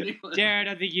Saturday night for Nicholas. Jared,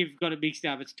 I think you've got it mixed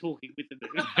up. It's Talking with the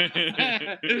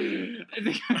Moon.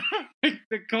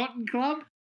 the Cotton Club,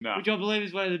 No. which I believe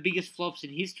is one of the biggest flops in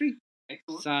history.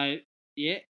 Excellent. So,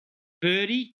 yeah.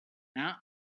 Birdie. No.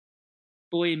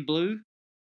 Boy in Blue.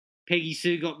 Peggy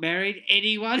Sue Got Married.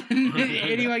 Anyone?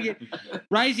 Anyone get...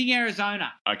 Raising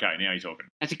Arizona. Okay, now you're talking.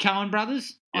 That's a Coen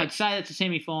Brothers. Yeah. I'd say that's a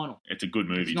semi-final. It's a good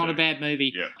movie. It's not too. a bad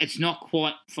movie. Yeah. It's not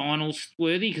quite finals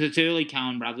worthy because it's early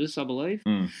Coen Brothers, I believe.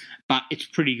 Mm. But it's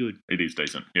pretty good. It is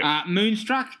decent. Yeah.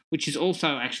 Moonstruck, which is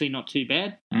also actually not too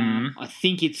bad. Mhm. I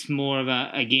think it's more of a,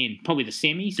 again, probably the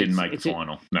semis. Didn't It's- make it's the a-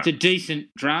 final. No. It's a decent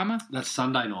drama. That's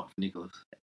Sunday night for Nicholas.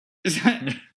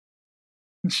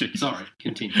 Jeez. Sorry,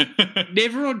 continue.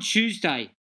 Never on Tuesday,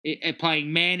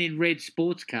 playing Man in Red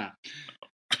Sports Car.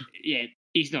 Yeah,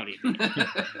 he's not in it.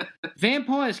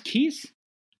 Vampire's Kiss.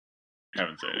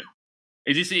 Haven't seen it.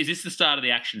 Is this the start of the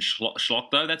action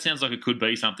schlock though? That sounds like it could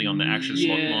be something on the action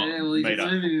Yeah, schlock well, he's meter.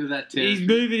 moving into that territory. He's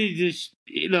moving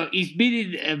into look.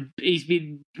 He's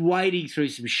been wading through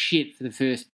some shit for the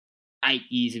first 8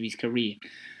 years of his career.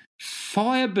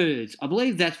 Firebirds. I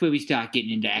believe that's where we start getting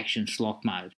into action schlock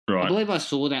mode. I Right. believe I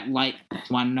saw that late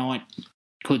one night.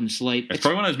 Couldn't sleep. It's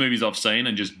probably one of those movies I've seen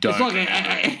and just don't.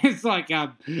 It's like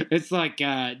it's like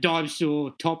Dime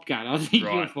Store Top Gun. I think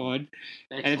you'll Right. find,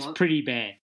 and Excellent. it's pretty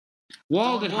bad.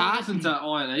 Wild at Heart. Wasn't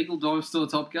Iron Eagle Dive Store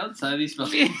Top Gun? So this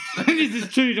must be, This is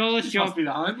 $2 must shop. be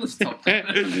the homeless Top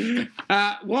Gun.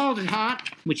 Wild at Heart,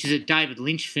 which is a David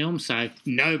Lynch film, so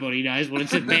nobody knows what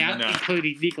it's about, No.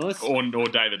 including Nicholas. or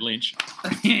David Lynch.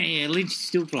 Yeah, Lynch is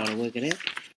still trying to work it out.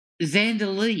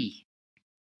 Xander Lee.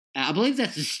 I believe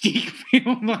that's a stick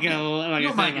film. Like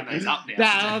You're making these up now. No,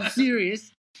 I'm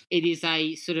serious. It is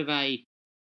a sort of a,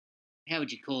 how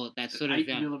would you call it? That sort of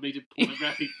 8mm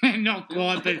pornographic. not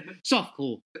quite, but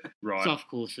softcore, Right.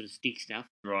 softcore sort of stick stuff.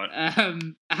 Right.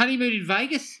 Honeymoon in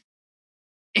Vegas.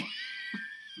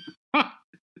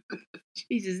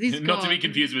 Jesus, this guy. Not to be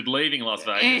confused with Leaving Las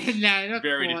Vegas. No, not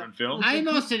Very quite. different film.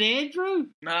 Amos and Andrew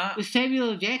Nah. with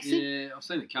Samuel L. Jackson. Yeah, I've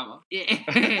seen the cover.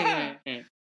 Yeah.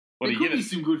 What do There you could give be it?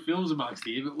 some good films amongst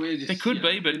here, but we're just. There could you know,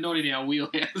 be, but- we're not in our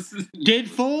wheelhouse.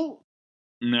 Deadfall.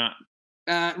 Nah.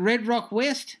 Red Rock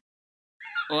West.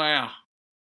 Wow.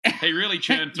 He really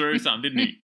churned through some, didn't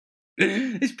he?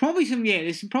 There's probably some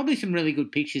really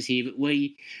good pictures here, but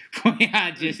we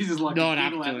are just This is like not a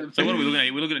up giggle at to it. them. So what are we looking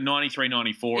at? We're looking at 93,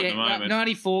 94 at the Yeah, moment.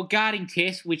 94 Guarding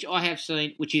Test, which I have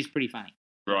seen, which is pretty funny.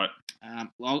 Right.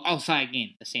 I'll say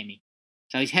again, a semi.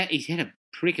 So he's had a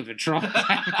prick of a try.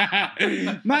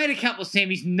 Made a couple of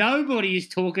semis. Nobody is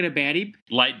talking about him.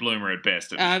 Late bloomer at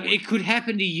best. At this point. It could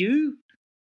happen to you.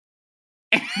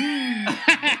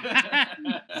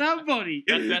 somebody.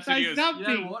 That's what Say he was- something.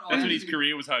 You know what? That's what his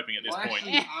career was hoping at this I point.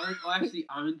 actually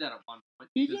owned that at one point.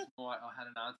 Did because you? I had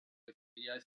an answer for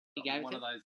videos. You gave One it of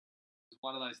those. It was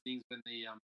one of those things when the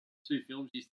two films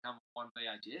used to come on one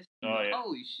VHS. Oh, yeah.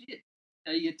 Holy shit!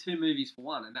 Now you get two movies for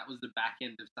one, and that was the back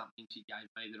end of something she gave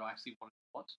me that I actually wanted to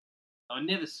watch. I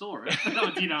never saw it, but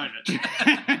I did own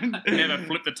it. Never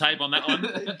flipped the tape on that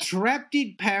one. Trapped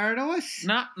in Paradise?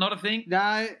 Nah, not a thing.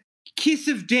 No. Kiss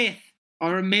of Death. I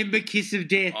remember Kiss of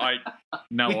Death I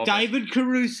know with of David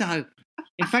Caruso.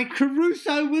 In fact,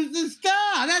 Caruso was the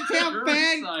star. That's how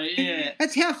bad. So, yeah.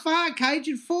 That's how far Cage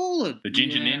had fallen. The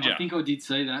Ginger Ninja. I think I did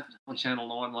see that on Channel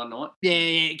 9 one night.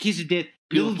 Yeah, Kiss of Death.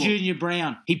 Little Beautiful. Junior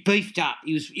Brown. He beefed up.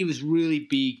 He was really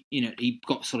big in it. He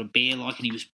got sort of bear-like, and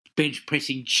he was bench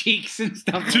pressing chicks and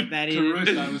stuff like that.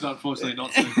 Caruso was unfortunately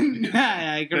not so good.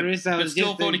 No, Caruso but was still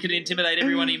just thought a- he could intimidate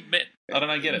everyone he met. I don't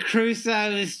know, get it.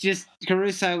 Caruso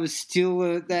was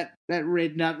still that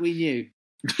red nut we knew.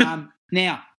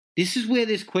 Now, this is where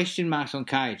there's question marks on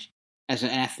Cage as an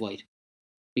athlete,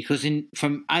 because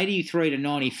from 83 to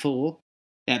 94,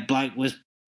 that bloke was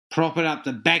propping up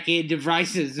the back end of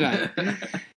races, mate.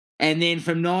 And then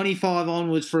from 95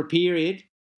 onwards for a period,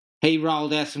 he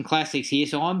rolled out some classics here.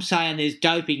 So I'm saying there's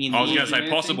doping in I was there. going to say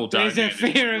possible doping. There's a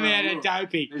fair Well, amount of look,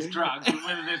 doping. There's drugs, but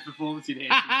whether there's performance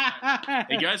enhancing,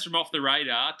 He goes from off the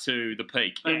radar to the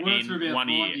peak they worked for in about 1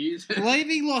 5 year. years.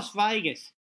 Leaving Las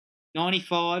Vegas,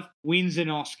 95, wins an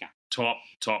Oscar. Top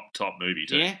movie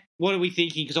too. Yeah? What are we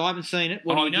thinking? Because I haven't seen it.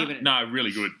 What are we no, giving it? no,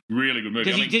 really good movie.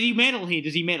 Does I mean- does he medal here?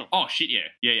 Does he medal? Oh shit,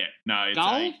 yeah. No, it's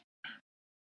Gold?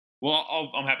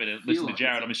 well, I'm happy to listen to like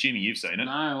Jared. it's- I'm assuming you've seen it.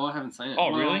 No, I haven't seen it.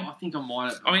 Oh, Well, really? I think I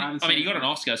might have. I haven't mean, seen he got it. an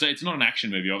Oscar, so it's not an action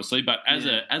movie, obviously. But as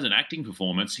an acting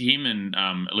performance, him and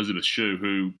Elizabeth Shue,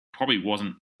 who probably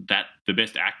wasn't the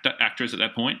best actress at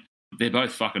that point, they're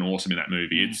both fucking awesome in that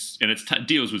movie. It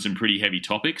deals with some pretty heavy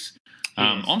topics.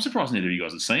 Yes. I'm surprised neither of you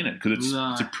guys have seen it because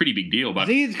it's a pretty big deal. I But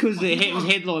think it's because it was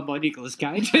headlined by Nicolas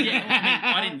Cage.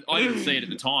 I didn't see it at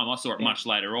the time. I saw it much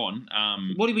later on.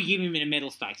 What do we give him in a medal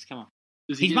stakes? Come on.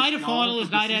 Does he He's get made a gold final, for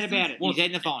there's no doubt about persistence? it. Well, He's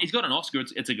in the final. He's got an Oscar.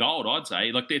 It's a gold, I'd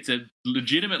say. Like it's a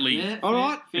legitimately. Yeah, All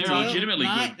right. It's fair a enough. legitimately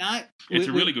no, good. No. It's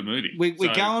a really good movie. We're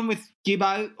So- going with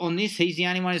Gibbo on this. He's the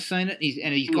only one who's seen it.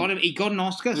 He got an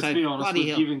Oscar. Let's so be honest, bloody we've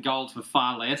hell. given gold for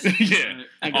far less. Yeah.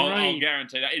 Agreed. I'll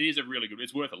guarantee that it is a really good.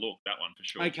 It's worth a look. That one for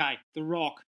sure. Okay, The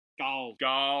Rock, gold.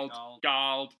 Gold.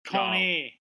 Gold. Con Air,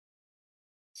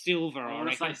 silver. I I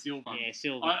want to reckon. say silver. Yeah,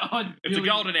 silver. It's a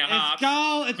gold in our It's hearts.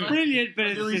 gold. It's brilliant, but I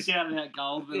it's really just, shouted out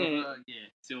gold, but Yeah.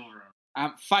 silver.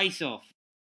 Face Off.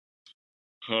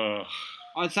 Ugh.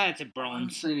 I'd say it's a I haven't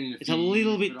bronze. seen it in a It's few a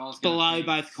little years, bit but I was gonna below think-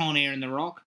 both Con Air and The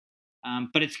Rock,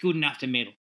 but it's good enough to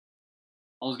medal.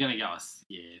 I was going to go, bronze.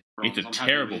 It's a I'm happy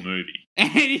terrible with it. movie.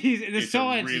 It is. The It's a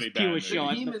science really is bad pure movie.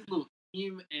 shite.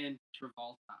 Him and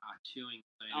Travolta are chewing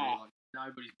scenery Oh. like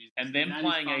nobody's business. And them that is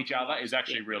playing fun each to other watch. is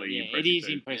actually really Yeah, impressive. it is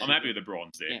too. impressive. I'm happy with the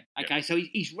bronze there. Yeah. Okay, so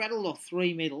he's rattled off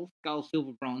 3 medals: gold,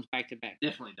 silver, bronze, back to back.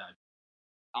 Definitely dope.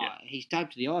 Oh, Yeah. he's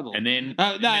doped to the eyeball. And then.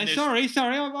 Oh and no! then there's- Sorry.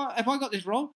 Have I got this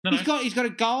wrong? No, He's got a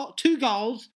gold, 2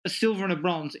 golds, a silver, and a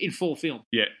bronze in 4 films.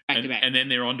 Yeah. Back and, to back. and then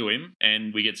they're onto him,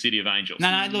 and we get City of Angels.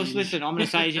 No, listen. I'm going to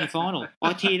say he's in the final.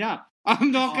 I teared up.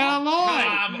 I'm not going to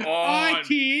lie. Come I on.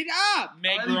 teared up.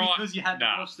 Meg Only Ryan. because you had to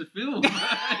Nah. watch the film.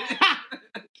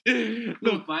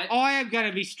 Look, mate. I am going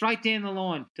to be straight down the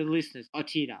line to the listeners. I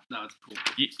teared up. No, it's cool.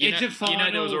 It's a You know there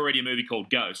final. was already a movie called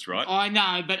Ghost, right? I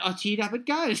know, but I teared up at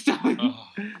Ghost. Oh.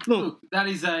 Look, Look, that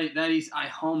is a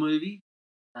whole movie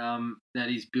that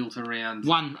is built around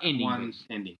one ending. one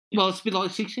ending. Well, it's a bit like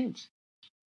Sixth Sense.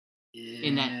 Yeah,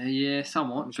 in that yeah,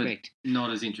 somewhat, respect. but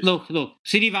not as interesting. Look,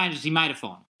 City of Angels, he made a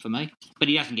final for me, but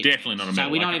he doesn't get Definitely not a So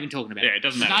medal. we're not Okay. even talking about Yeah, it. it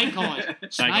doesn't matter. Snake Eyes.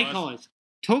 Snake Snake Eyes. Eyes.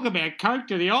 Talk about coke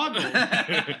to the eyeball.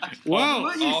 Whoa.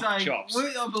 What are you Off saying? chops.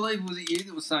 I believe was it you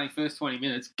that was saying first 20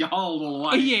 minutes gold all the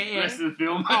way. Yeah. Rest of the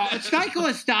film. Snake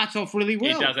Eyes starts off really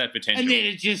well. It does have potential. And then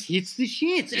it just hits the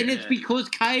shits. And it's Yeah. because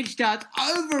Cage starts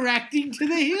overacting to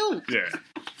the hill. Yeah.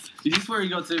 Is this where he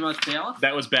got too much power?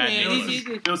 That was bad Yeah, news. it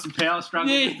is. There was some power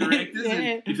struggle with Yeah, directors. yeah.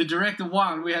 And if the director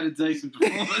won, we had a decent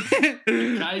performance. Cage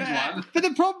won. But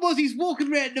the problem was he's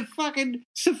walking around in a fucking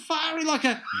safari like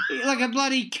a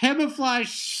bloody camouflage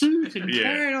suit and Yeah.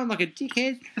 carrying on like a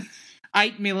dickhead.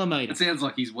 8mm. It sounds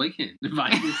like his weekend.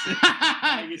 Vegas.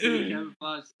 Vegas in a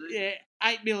camouflage suit. Yeah,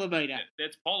 8mm.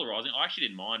 That's polarising. I actually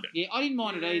didn't mind it. Yeah, I didn't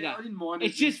mind it Yeah, either. I didn't mind it.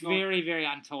 It's just not- very, very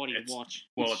untidy to It's- watch.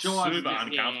 Well, It's it's shy of super a-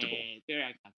 uncomfortable. Yeah, very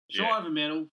uncomfortable. Shy Yeah. of a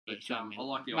medal. Yeah, But, shy of a medal.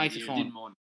 I like the Makes idea. it I fine. didn't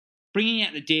mind. Bringing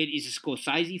Out the Dead is a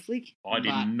Scorsese flick. I did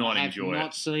but not I have enjoy not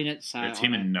it. seen it, so It's I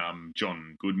him don't- and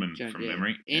John Goodman John- from yeah.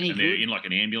 memory. Any and they're good? in like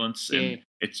an ambulance, Yeah. and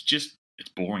it's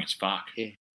boring as fuck. Yeah.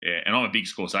 Yeah, and I'm a big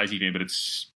Scorsese fan, but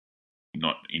it's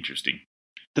not interesting.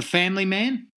 The Family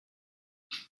Man?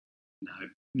 No.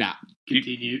 Nah.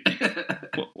 Continue.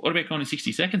 What about Gone in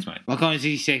 60 Seconds, mate? Well, Gone in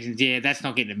 60 Seconds, yeah, that's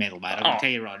not getting a medal, mate. I can tell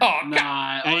you right now. No.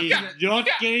 That is not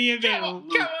getting a medal.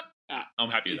 Come on. I'm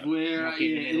happy with If that. we're, Not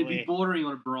getting a medal it'd be there. bordering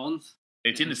on a bronze.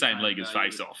 It's in the same league as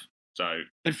Face Off, so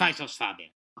But Face Off's far better.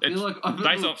 I feel like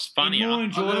Face Off's funnier. More I'm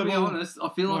gonna be enjoyable. honest. I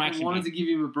feel More like I action wanted packed. to give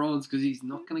him a bronze because he's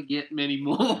not going to get many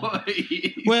more.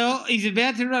 Well, he's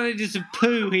about to run into some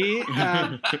poo here.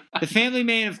 The Family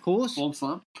Man, of course, Form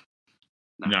slump.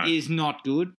 No. is not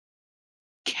good.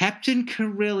 Captain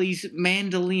Corelli's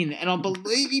mandolin, and I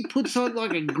believe he puts on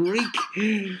like a Greek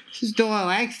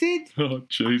style accent. Oh,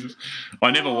 Jesus.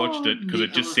 I never watched it because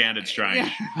it just sounded strange.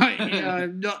 Yeah,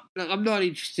 I'm not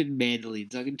interested in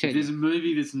mandolins, I can tell If there's you. a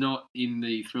movie that's not in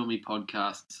the Thrill Me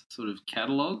podcast sort of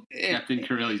catalogue, Captain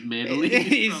Corelli's mandolin It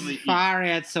is is probably far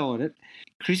outside it.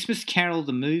 Christmas Carol,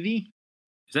 the movie,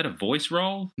 Is that a voice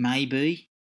role? maybe.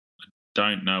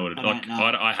 Don't know what it I don't know.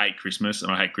 I hate Christmas and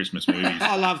I hate Christmas movies.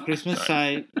 I love Christmas,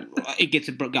 so it gets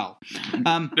a goal.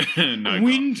 No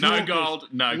Wind gold. No Talkers. gold.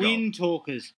 No gold. Wind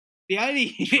Talkers. The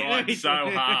only Tried so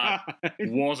hard.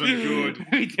 Wasn't good.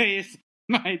 Let me tell you,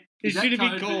 mate. It Is that should have been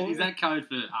code called. is that code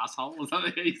for asshole or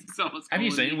something? Someone's Have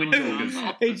you calling seen Wind Talkers?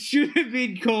 asshole. It should have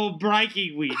been called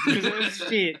Breaking Wind because it was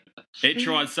shit. It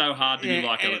tried so hard to be Yeah,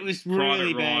 like and a it was Private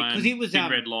really bad, Ryan, 'cause it was, Thin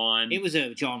Red Line. It was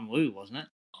a John Woo, wasn't it?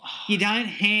 You don't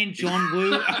hand John Woo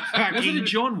a Was it fucking. a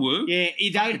John Woo? Yeah,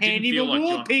 you don't It hand didn't him a feel like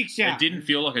war John- picture. It didn't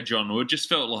feel like a John Woo. It just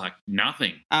felt like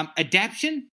nothing.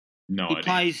 Adaption. No He idea.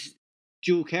 plays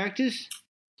dual characters.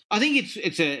 I think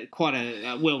it's a quite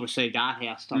a well received art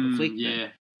house type of flick. but Yeah.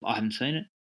 I haven't seen it.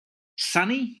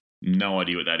 Sunny. No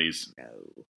idea what that is.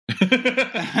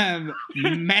 No.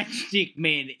 Matchstick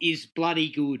Men is bloody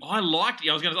good. I liked it.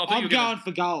 I thought I'm you were going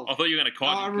for gold. I thought you were going to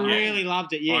I call really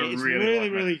loved it. Yeah, I it's really really,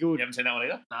 like really that. good. You haven't seen that one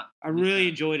either? I really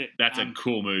enjoyed it. That's a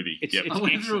cool movie. it's- Yep. it's- I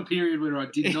went through a excellent. period where I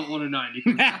did not want to know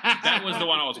anything. That was the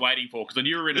one I was waiting for because I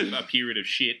knew we were in a period of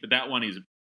shit, but that one is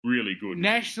really good.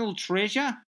 National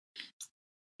Treasure.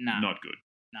 No, Not good.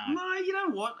 no. No, you know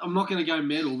what? I'm not going to go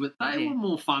medal, but they Yeah. were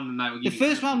more fun than they were The giving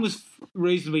first credit one for. was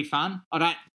reasonably fun. I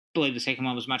don't believe the second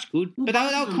one was much good, Well, but they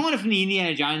both were of them- kind of from the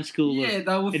Indiana Jones school. Yeah, of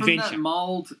they were from adventure. that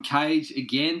mould. Cage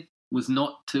again was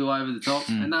not too over the top,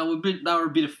 Mm. and they were a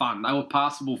bit of fun. They were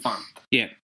passable fun. Yeah.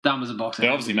 Dumb as a box. They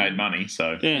obviously made money,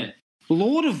 so Yeah.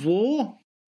 Lord of War.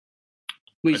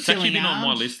 With it's actually selling been on my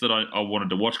arms. list that I wanted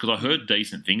to watch because I heard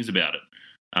decent things about it.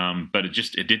 But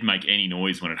it didn't make any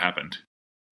noise when it happened.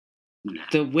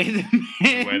 The Weatherman.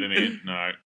 Weatherman,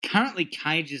 no. Currently,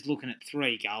 Cage is looking at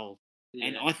 3 gold, Yeah.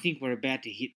 and I think we're about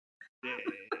to hit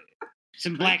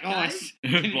some black Okay. ice.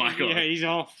 Black Yeah, ice. he's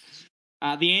off.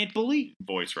 The Ant Bully,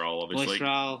 Voice role, obviously. voice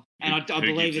role, and I Who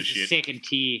believe gives it's a a shit? second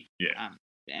tier Yeah.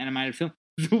 animated film.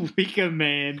 The Wicker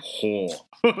Man. Poor.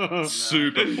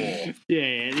 Super poor.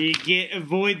 Yeah, you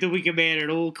avoid the Wicker Man at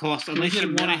all costs Can we unless get you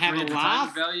want to medal for have a entertainment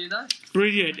laugh. Value, though?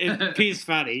 Brilliant. It appears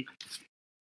funny.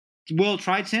 World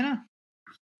Trade Center.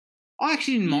 I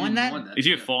actually didn't mind that. Is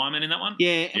he a fireman in that one?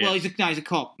 Yeah, Yeah. well, he's a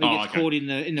cop. He Oh, gets okay. caught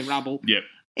in the rubble. Yep.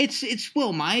 It's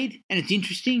well made and it's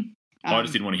interesting. I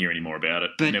just didn't want to hear any more about it.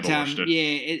 But Never watched it.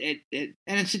 yeah, it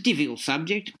and it's a difficult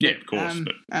subject. Yeah, but, of course,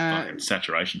 but fucking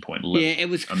saturation point. yeah, it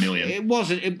was a million. It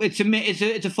wasn't. It's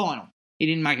a final. He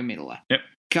didn't make a medal though. Yep.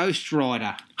 Ghost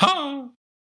Rider. Ha!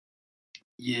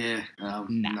 Yeah. No.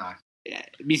 No.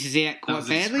 Misses out quite was a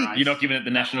badly. disgrace. You're not giving it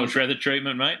the national treasure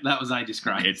treatment, mate? That was a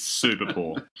disgrace. It's super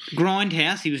poor.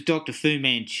 Grindhouse. He was Dr. Fu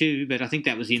Manchu, but I think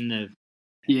that was in the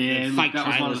Yeah, The look, fake that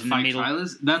was one of trailers the in the fake middle.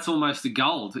 trailers. That's almost a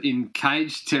gold. In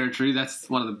Cage territory, that's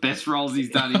one of the best roles he's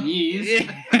done in years.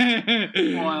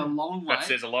 By a long way. That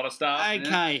says a lot of stuff.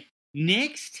 Okay.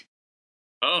 Next.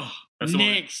 Oh, that's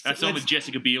Next. the one with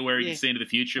Jessica Biel where he Yeah. can see into the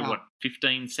future. Oh. What,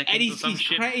 15 seconds And or some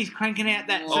shit? he's cranking out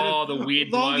that sort Oh, of the weird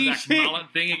longy blowback shit.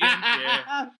 mullet thing again.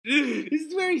 Yeah. This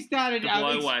is where he started The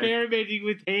blow wave. experimenting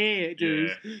with hair, dude.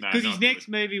 Yeah. No, Because his not next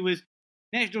movie was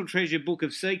National Treasure Book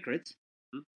of Secrets,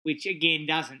 Hmm? which again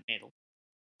doesn't medal.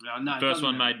 No, it First doesn't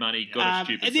one matter. made money, got a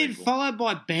stupid and then sequel. followed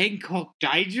by Bangkok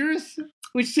Dangerous,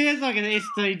 which sounds like an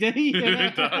STD.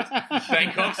 It does.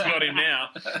 Bangkok's got him now.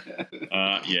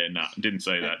 Yeah, no, didn't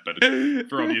say that, but it's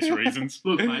for obvious reasons.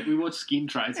 Look, mate, we watch Skin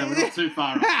Trade, so we're not too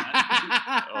far off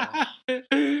that.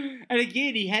 And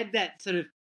again, he had that sort of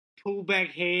pullback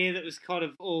hair that was kind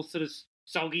of all sort of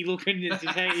soggy looking.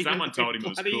 Someone told him it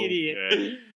was Bloody cool, idiot. yeah.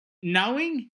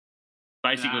 Knowing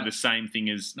basically No. the same thing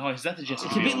as. No, is that the Jessica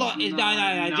It's a bit Biel like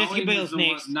one? no. Jessica Biel's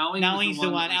next. Knowing's the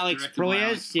one. Alex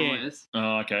Proyas, yeah,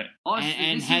 Oh, okay.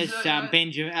 and has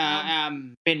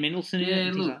Ben Mendelsohn in it. Yeah,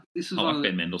 and things look, like this was I one like of the-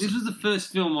 Ben Mendelsohn. This was the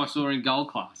first film I saw in gold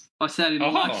class. I sat in Oh.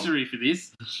 luxury for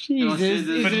this. that. And I said Jesus,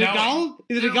 that- is But it a knowing- gold?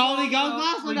 Is it a gold in gold Well,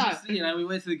 class or we no? just, we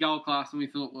went to the gold class and we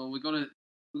thought, well, we've got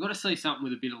to see something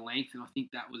with a bit of length, and I think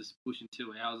that was pushing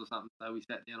 2 hours or something. So we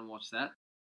sat down and watched that.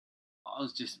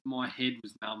 My head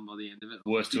was numb by the end of it.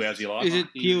 Worst 2 hours of your life. Is it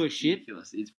pure shit?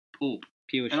 Ridiculous. It's pulp.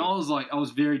 Pure And shit. I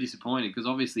was very disappointed because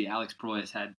obviously Alex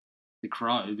Proyas had The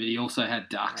Crow, but he also had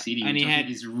Dark City, And which he I had-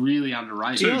 think is really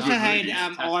underrated. He Two also good had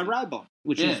movies. iRobot,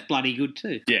 which Yeah. is bloody good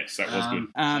too. Yes, that was good.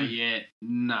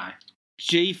 No.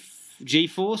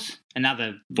 G-Force,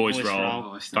 another Voice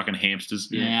role. Voice. Fucking hamsters.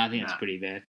 Yeah, I think it's pretty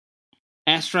bad.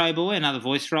 Astro Boy, another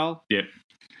voice role. Yep.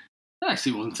 That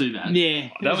actually wasn't too bad. Yeah,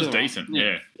 it That was all right. decent.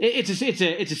 Yeah. Yeah. It's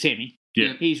a semi.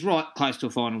 Yeah. He's right close to a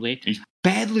final there. He's-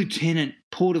 Bad Lieutenant,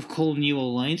 Port of Call, New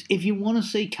Orleans. If you want to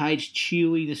see Cage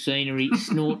chewing the scenery,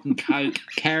 snorting coke,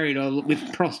 carried on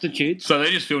with prostitutes. So they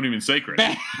just filmed him in secret.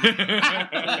 Hidden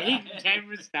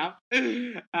camera stuff.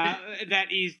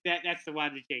 That's the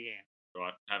one to check out.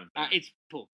 Right, haven't. It's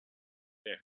Paul.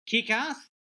 Yeah. Kick-Ass.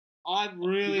 I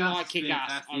really Kick-Ass like is Kick-Ass.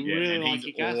 fantastic. I Yeah, really and like he's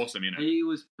Kick-Ass. awesome in it. He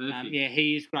was perfect. Yeah,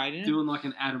 he is great in it. Doing like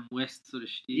an Adam West sort of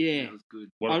shit. Yeah. That was good.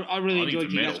 What- I really think enjoyed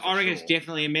it's a medal Kick-Ass. for I reckon sure. it's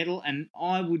definitely a medal, and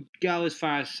I would go as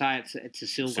far as say it's a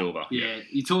silver. Silver. Yeah.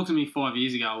 You talked to me 5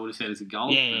 years ago, I would have said it's a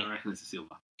gold, Yeah. but I reckon it's a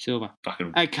silver. Silver.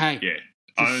 Fucking. Okay. Yeah.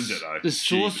 Owns it, though. The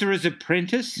Jeez. Sorcerer's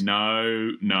Apprentice.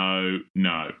 No. No.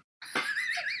 No.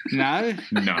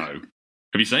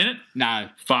 Have you seen it? No.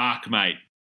 Fuck, mate.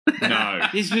 No.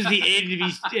 This was the end of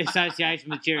his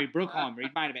association with Jerry Bruckheimer. He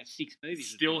made about 6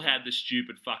 movies. Still had the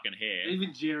stupid fucking hair.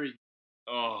 Even Jerry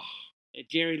Oh,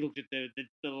 Jerry looked at the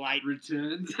late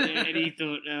returns. and he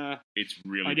thought, it's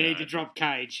really I need bad. to drop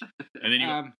Cage. And then you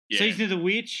got, yeah. Season of the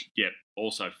Witch. Yep,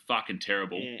 also fucking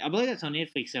terrible. Yeah, I believe that's on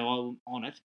Netflix, so I'm on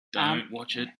it. Don't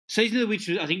watch it. Season of the Witch,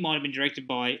 I think, might have been directed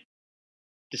by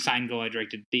the same guy who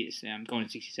directed this, Gone in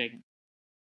 60 Seconds.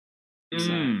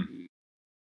 Mm.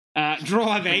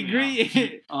 Drive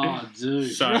Angry. Oh,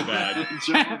 dude. So bad.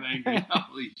 Drive Angry.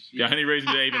 Holy shit. The only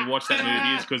reason to even watch that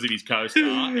movie is because of his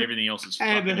co-star. Everything else is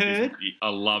fucking Amber Heard. abysmal. I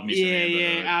love Mr.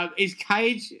 Amber Heard. Is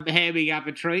Cage hamming up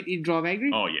a treat in Drive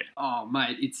Angry? Oh, yeah. Oh,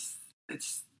 mate, it's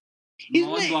Isn't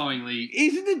mind-blowingly.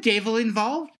 Isn't the devil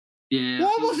involved? Yeah. Why I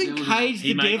think wasn't there was- Cage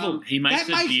the devil? He makes that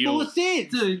the makes deal. more sense.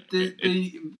 Dude,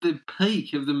 the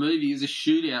peak of the movie is a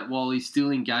shootout while he's still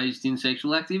engaged in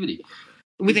sexual activity.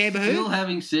 With He's Amber Heard? still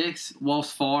having sex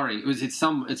whilst firing.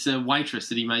 It's a waitress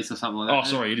that he meets or something like that. Oh,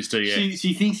 sorry, it is too, yeah.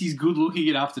 She thinks he's good looking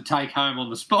enough to take home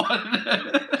on the spot.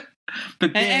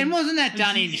 But then, And wasn't that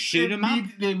done in Shoot 'em Up?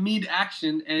 They're mid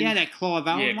action and Yeah, that Clive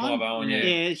Owen Yeah, one. Clive Owen, yeah.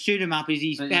 Yeah, Shoot 'em Up is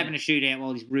he's Yeah. having a shootout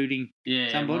while he's rooting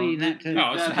yeah, somebody in that too.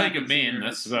 No, it's that the peak of happens man. here.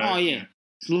 That's Oh yeah.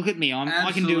 So look at me, I can do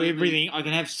Absolutely. everything. I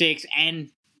can have sex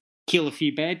and kill a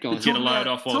few bad guys. Get a load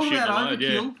off while talk shooting about a load, yeah.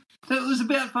 overkill. So it was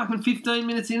about fucking 15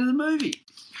 minutes into the movie.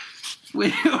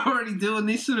 We're already doing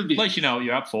this sort of bit. At least you know what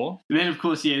you're up for. And then, of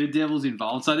course, the devil's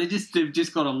involved. So they've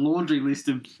just got a laundry list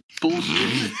of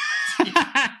bullshit.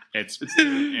 It's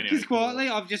anyway, Just quietly,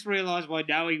 I've just realised why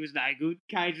Noe was no good.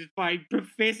 Cage was playing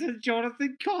Professor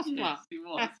Jonathan Costler. Yes, he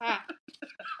was.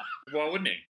 Why wouldn't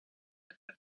he?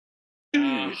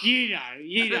 You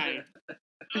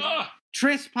know.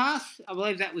 Trespass, I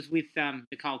believe that was with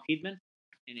Nicole Kidman,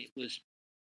 and it was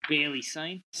barely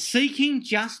seen. Seeking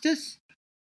Justice?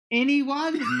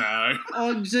 Anyone No.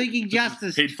 on Seeking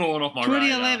Justice? He'd fallen off my radar.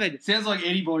 2011. Sounds like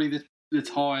anybody that's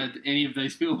hired any of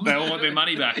these films. They all want their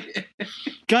money back.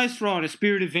 Ghost Rider,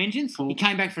 Spirit of Vengeance. He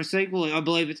came back for a sequel. I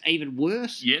believe it's even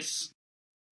worse. Yes.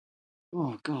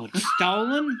 Oh, God.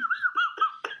 Stolen?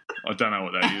 I don't know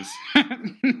what that is.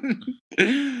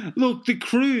 Look, The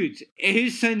Croods.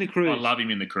 Who's seen The Croods? I love him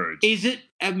in The Croods. Is it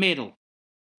a medal?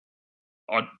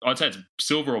 I'd say it's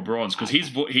silver or bronze because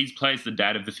he plays the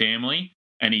dad of the family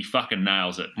and he fucking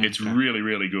nails it. It's really,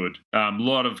 really good. A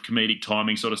lot of comedic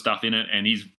timing sort of stuff in it, and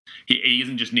he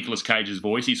isn't just Nicolas Cage's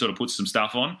voice. He sort of puts some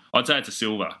stuff on. I'd say it's a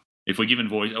silver. If we're given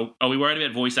voice, are we worried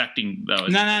about voice acting though?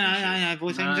 No.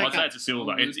 Voice acting's I'd okay. say it's a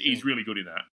silver. He's really good in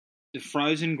that. The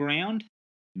Frozen Ground.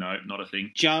 No, not a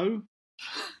thing. Joe.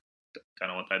 Don't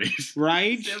know what that is.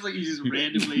 Rage. Sounds like he's just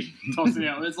randomly tossing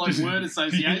out. It's like word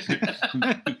association.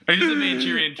 Is this a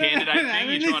Manchurian candidate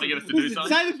thing? You're trying to get us to do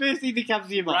something? Say the first thing that comes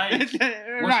to your mind.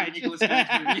 Watching Nicolas Cage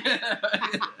movie.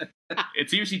 It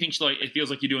seriously thinks like it feels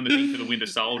like you're doing the thing for the Winter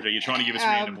Soldier. You're trying to give us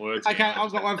random words. Okay, now.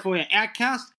 I've got one for you.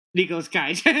 Outcast, Nicolas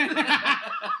Cage.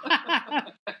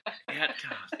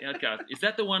 Outcast. Is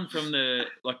that the one from the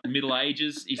Middle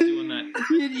Ages? He's doing that.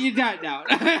 You don't know.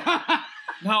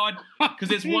 No, because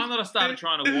there's one that I started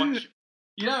trying to watch.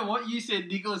 You know what? You said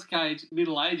Nicolas Cage,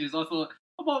 Middle Ages. I thought,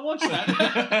 I might watch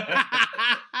that.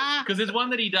 Because there's one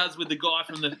that he does with the guy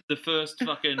from the first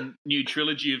fucking new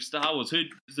trilogy of Star Wars. Who's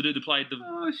the dude that played the...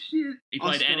 Oh, shit. He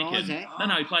played Oscar Anakin. Isaac?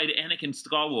 No, he played Anakin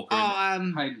Skywalker.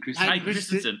 Hayden Christensen. Hayden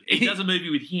Christensen. He does a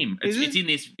movie with him.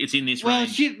 It's in this Well,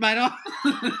 range. shit, mate.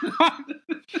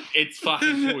 It's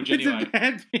fucking huge anyway.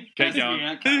 Keep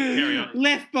going. Carry on.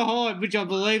 Left Behind, which I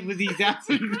believe was his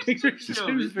Alfred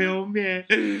Christensen film, yeah.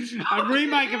 A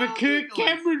remake of a Kirk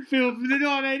Cameron film from the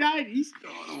 1980s.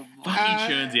 Fucking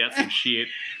churns out some shit.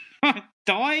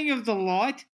 Dying of the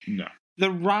Light. No. The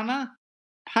Runner.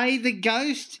 Pay the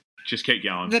Ghost. Just keep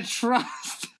going. The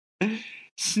Trust.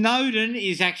 Snowden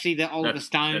is actually the Oliver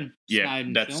Stone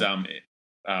Snowden that's film.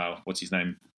 What's his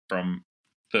name from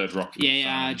Third Rock?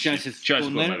 Joseph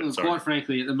Gordon-Levitt. Well, quite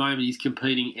frankly, at the moment, he's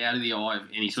competing out of the eye of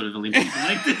any sort of Olympic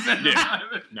selectors at the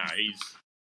moment. No,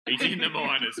 he's in the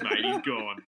minors, mate. He's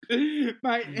gone.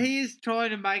 Mate, he is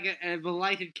trying to make a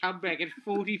belated comeback at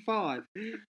 45.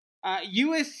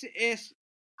 USS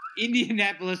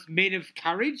Indianapolis Men of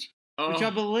Courage, which I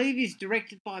believe is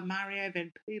directed by Mario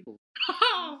Van Peebles.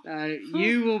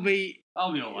 You will be...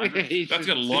 I'll be all over it. That's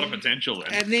got a lot of potential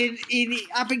there. And then in the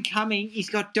up and coming, he's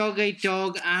got Dog Eat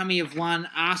Dog, Army of One,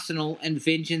 Arsenal, and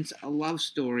Vengeance, a love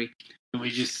story. Can we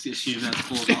just assume that's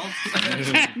 4 goals?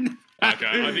 Okay,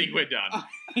 I think we're done.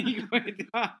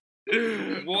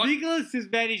 What? Nicholas has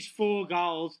managed 4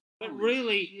 goals, but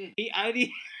really, he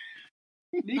only...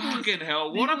 Fucking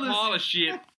hell, what a pile of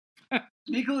shit.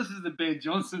 Nicholas is the Ben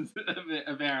Johnson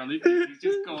of our Olympics. He's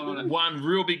just gone on one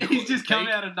real big... He's just come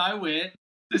out of nowhere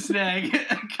to snag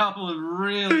a couple of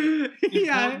really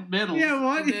important medals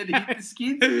and then hit the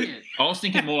skids again. I was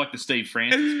thinking more like the Steve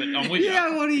Francis, but I'm with you. You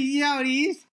know what he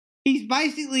is? He's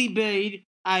basically been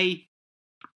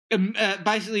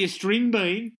basically a string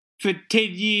bean for 10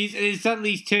 years, and then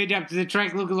suddenly he's turned up to the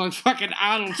track looking like fucking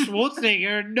Arnold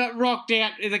Schwarzenegger and not rocked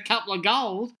out with a couple of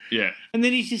goals. Yeah. And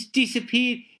then he's just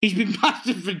disappeared. He's been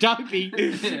busted for doping,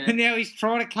 and now he's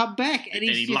trying to come back. And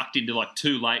he lucked into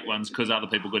 2 late ones because other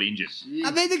people got injured.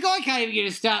 I mean, the guy can't even get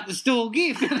a start the stall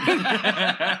gift.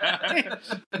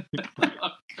 Oh,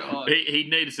 God. He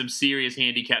needed some serious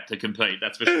handicap to compete,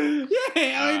 that's for sure.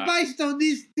 Yeah, I mean, based on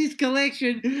this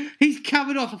collection, he's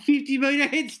coming off a 50-metre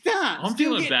head start. I'm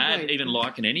feeling bad even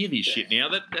liking any of his shit now.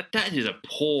 That is a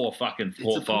poor fucking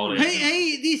portfolio.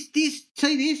 This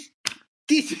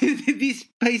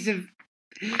piece of...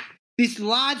 This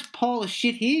large pile of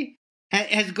shit here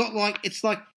has got it's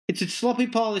a sloppy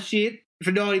pile of shit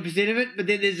for 90% of it, but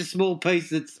then there's a small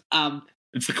piece that's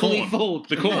it's the fully corn. full.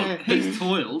 The corn. He's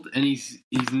toiled and he's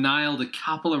nailed a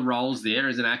couple of roles there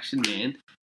as an action man.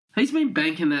 He's been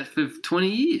banking that for 20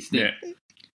 years now. Yeah.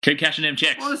 Keep cashing them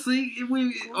checks. Honestly,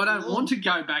 I don't want to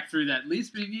go back through that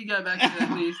list, but if you go back to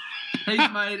that list, he's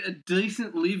made a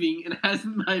decent living and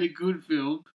hasn't made a good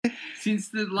film since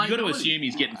the late. You've got to assume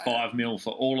he's getting $5 million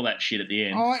for all of that shit at the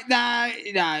end.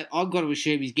 No, I've got to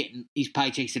assume he's getting his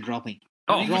paychecks are dropping.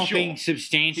 Oh, dropping for sure.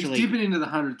 substantially. He's dipping into the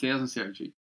 100,000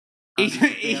 territory.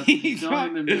 He's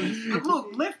But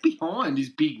look, Left Behind is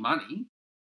big money.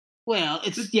 Well,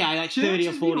 it's 30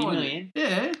 or 40 million.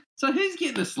 Yeah. So who's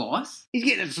getting a slice? He's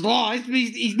getting a slice, but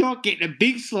he's not getting a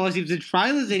big slice if the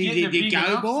trailer's anything to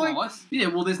go by. Slice. Yeah,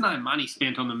 well, there's no money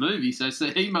spent on the movie, so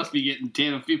he must be getting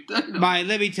 10 or 15. Mate,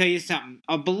 let me tell you something.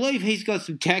 I believe he's got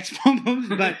some tax problems,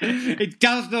 but it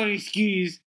does not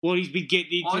excuse what he's been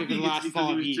getting into for the last 5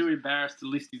 he was years. too embarrassed to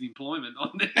list his employment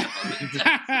on there.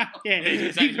 Yeah,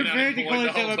 he preferred to call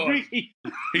himself a brickie.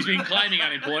 He's been claiming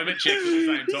unemployment checks at the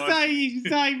same time. He's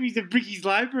saying he's a brickie's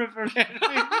labourer for about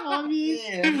 5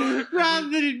 years. Rather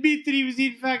than admit that he was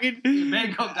in fucking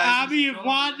Army of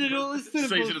One and all this sort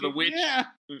of Season of the Witch. Yeah.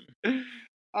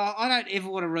 I don't ever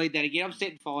want to read that again. I'm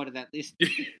setting fire to that list.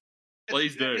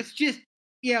 Please do. It's just,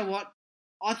 you know what?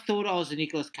 I thought I was a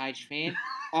Nicolas Cage fan.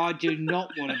 I do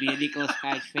not want to be a Nicolas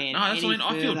Cage fan. No, that's what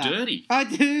I feel dirty. I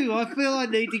do. I feel I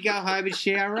need to go home and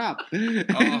shower up.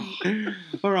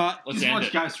 All right. Let's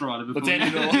watch Ghost Rider before. Let's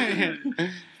end it all.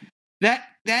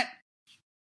 That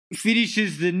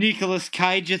finishes the Nicolas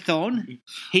Cage-a-thon.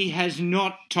 He has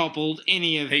not toppled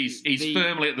any of He's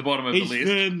firmly at the bottom of the list.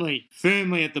 He's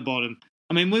firmly at the bottom.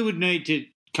 I mean, we would need to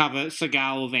cover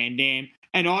Seagal or Van Damme.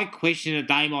 And I question that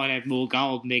they might have more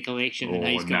gold in their collection than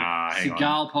he's got.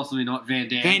 Seagal, possibly not. Van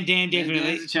Damme. Van Damme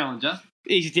definitely. He's a challenger.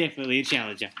 He's definitely a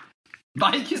challenger.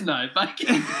 Bacon, though.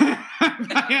 Bacon.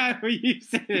 You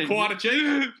said it. Quite a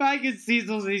cheat. Bacon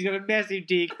sizzles and he's got a massive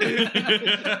dick.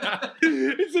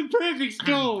 It's a perfect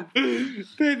storm.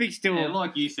 Perfect storm. Yeah,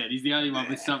 like you said, he's the only one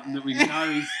with something that we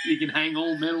know he can hang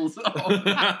all medals on.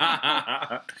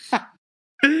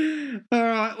 All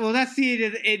right, well, that's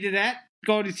the end of that.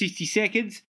 Gone in 60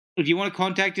 seconds. If you want to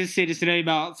contact us, send us an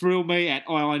email at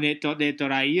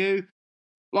thrillme@iinet.net.au.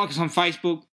 Like us on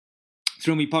Facebook,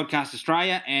 Thrill Me Podcast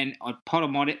Australia, and on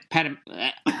Podomatic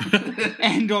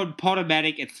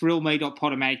at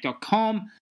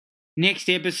thrillme.podomatic.com. Next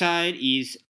episode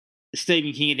is a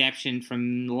Stephen King adaptation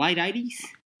from the late 80s,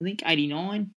 I think,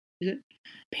 89, is it?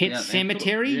 Pet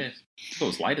Sematary. Yeah, I thought it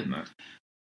was later than that.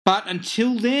 But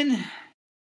until then,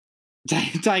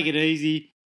 take it easy.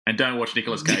 And don't watch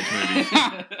Nicolas Cage movies.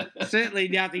 Certainly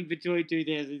nothing between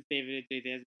 2007 and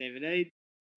 2017.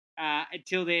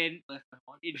 Until then,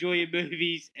 enjoy your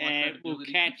movies, and we'll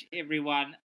catch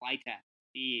everyone later.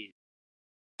 Cheers.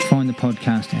 Find the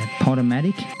podcast at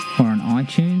Podomatic or on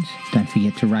iTunes. Don't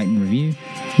forget to rate and review.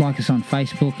 Like us on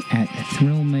Facebook at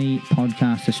Thrill Me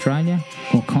Podcast Australia,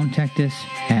 or contact us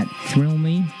at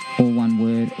thrillme, all one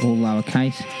word, all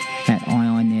lowercase, at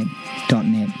iinet.net.au.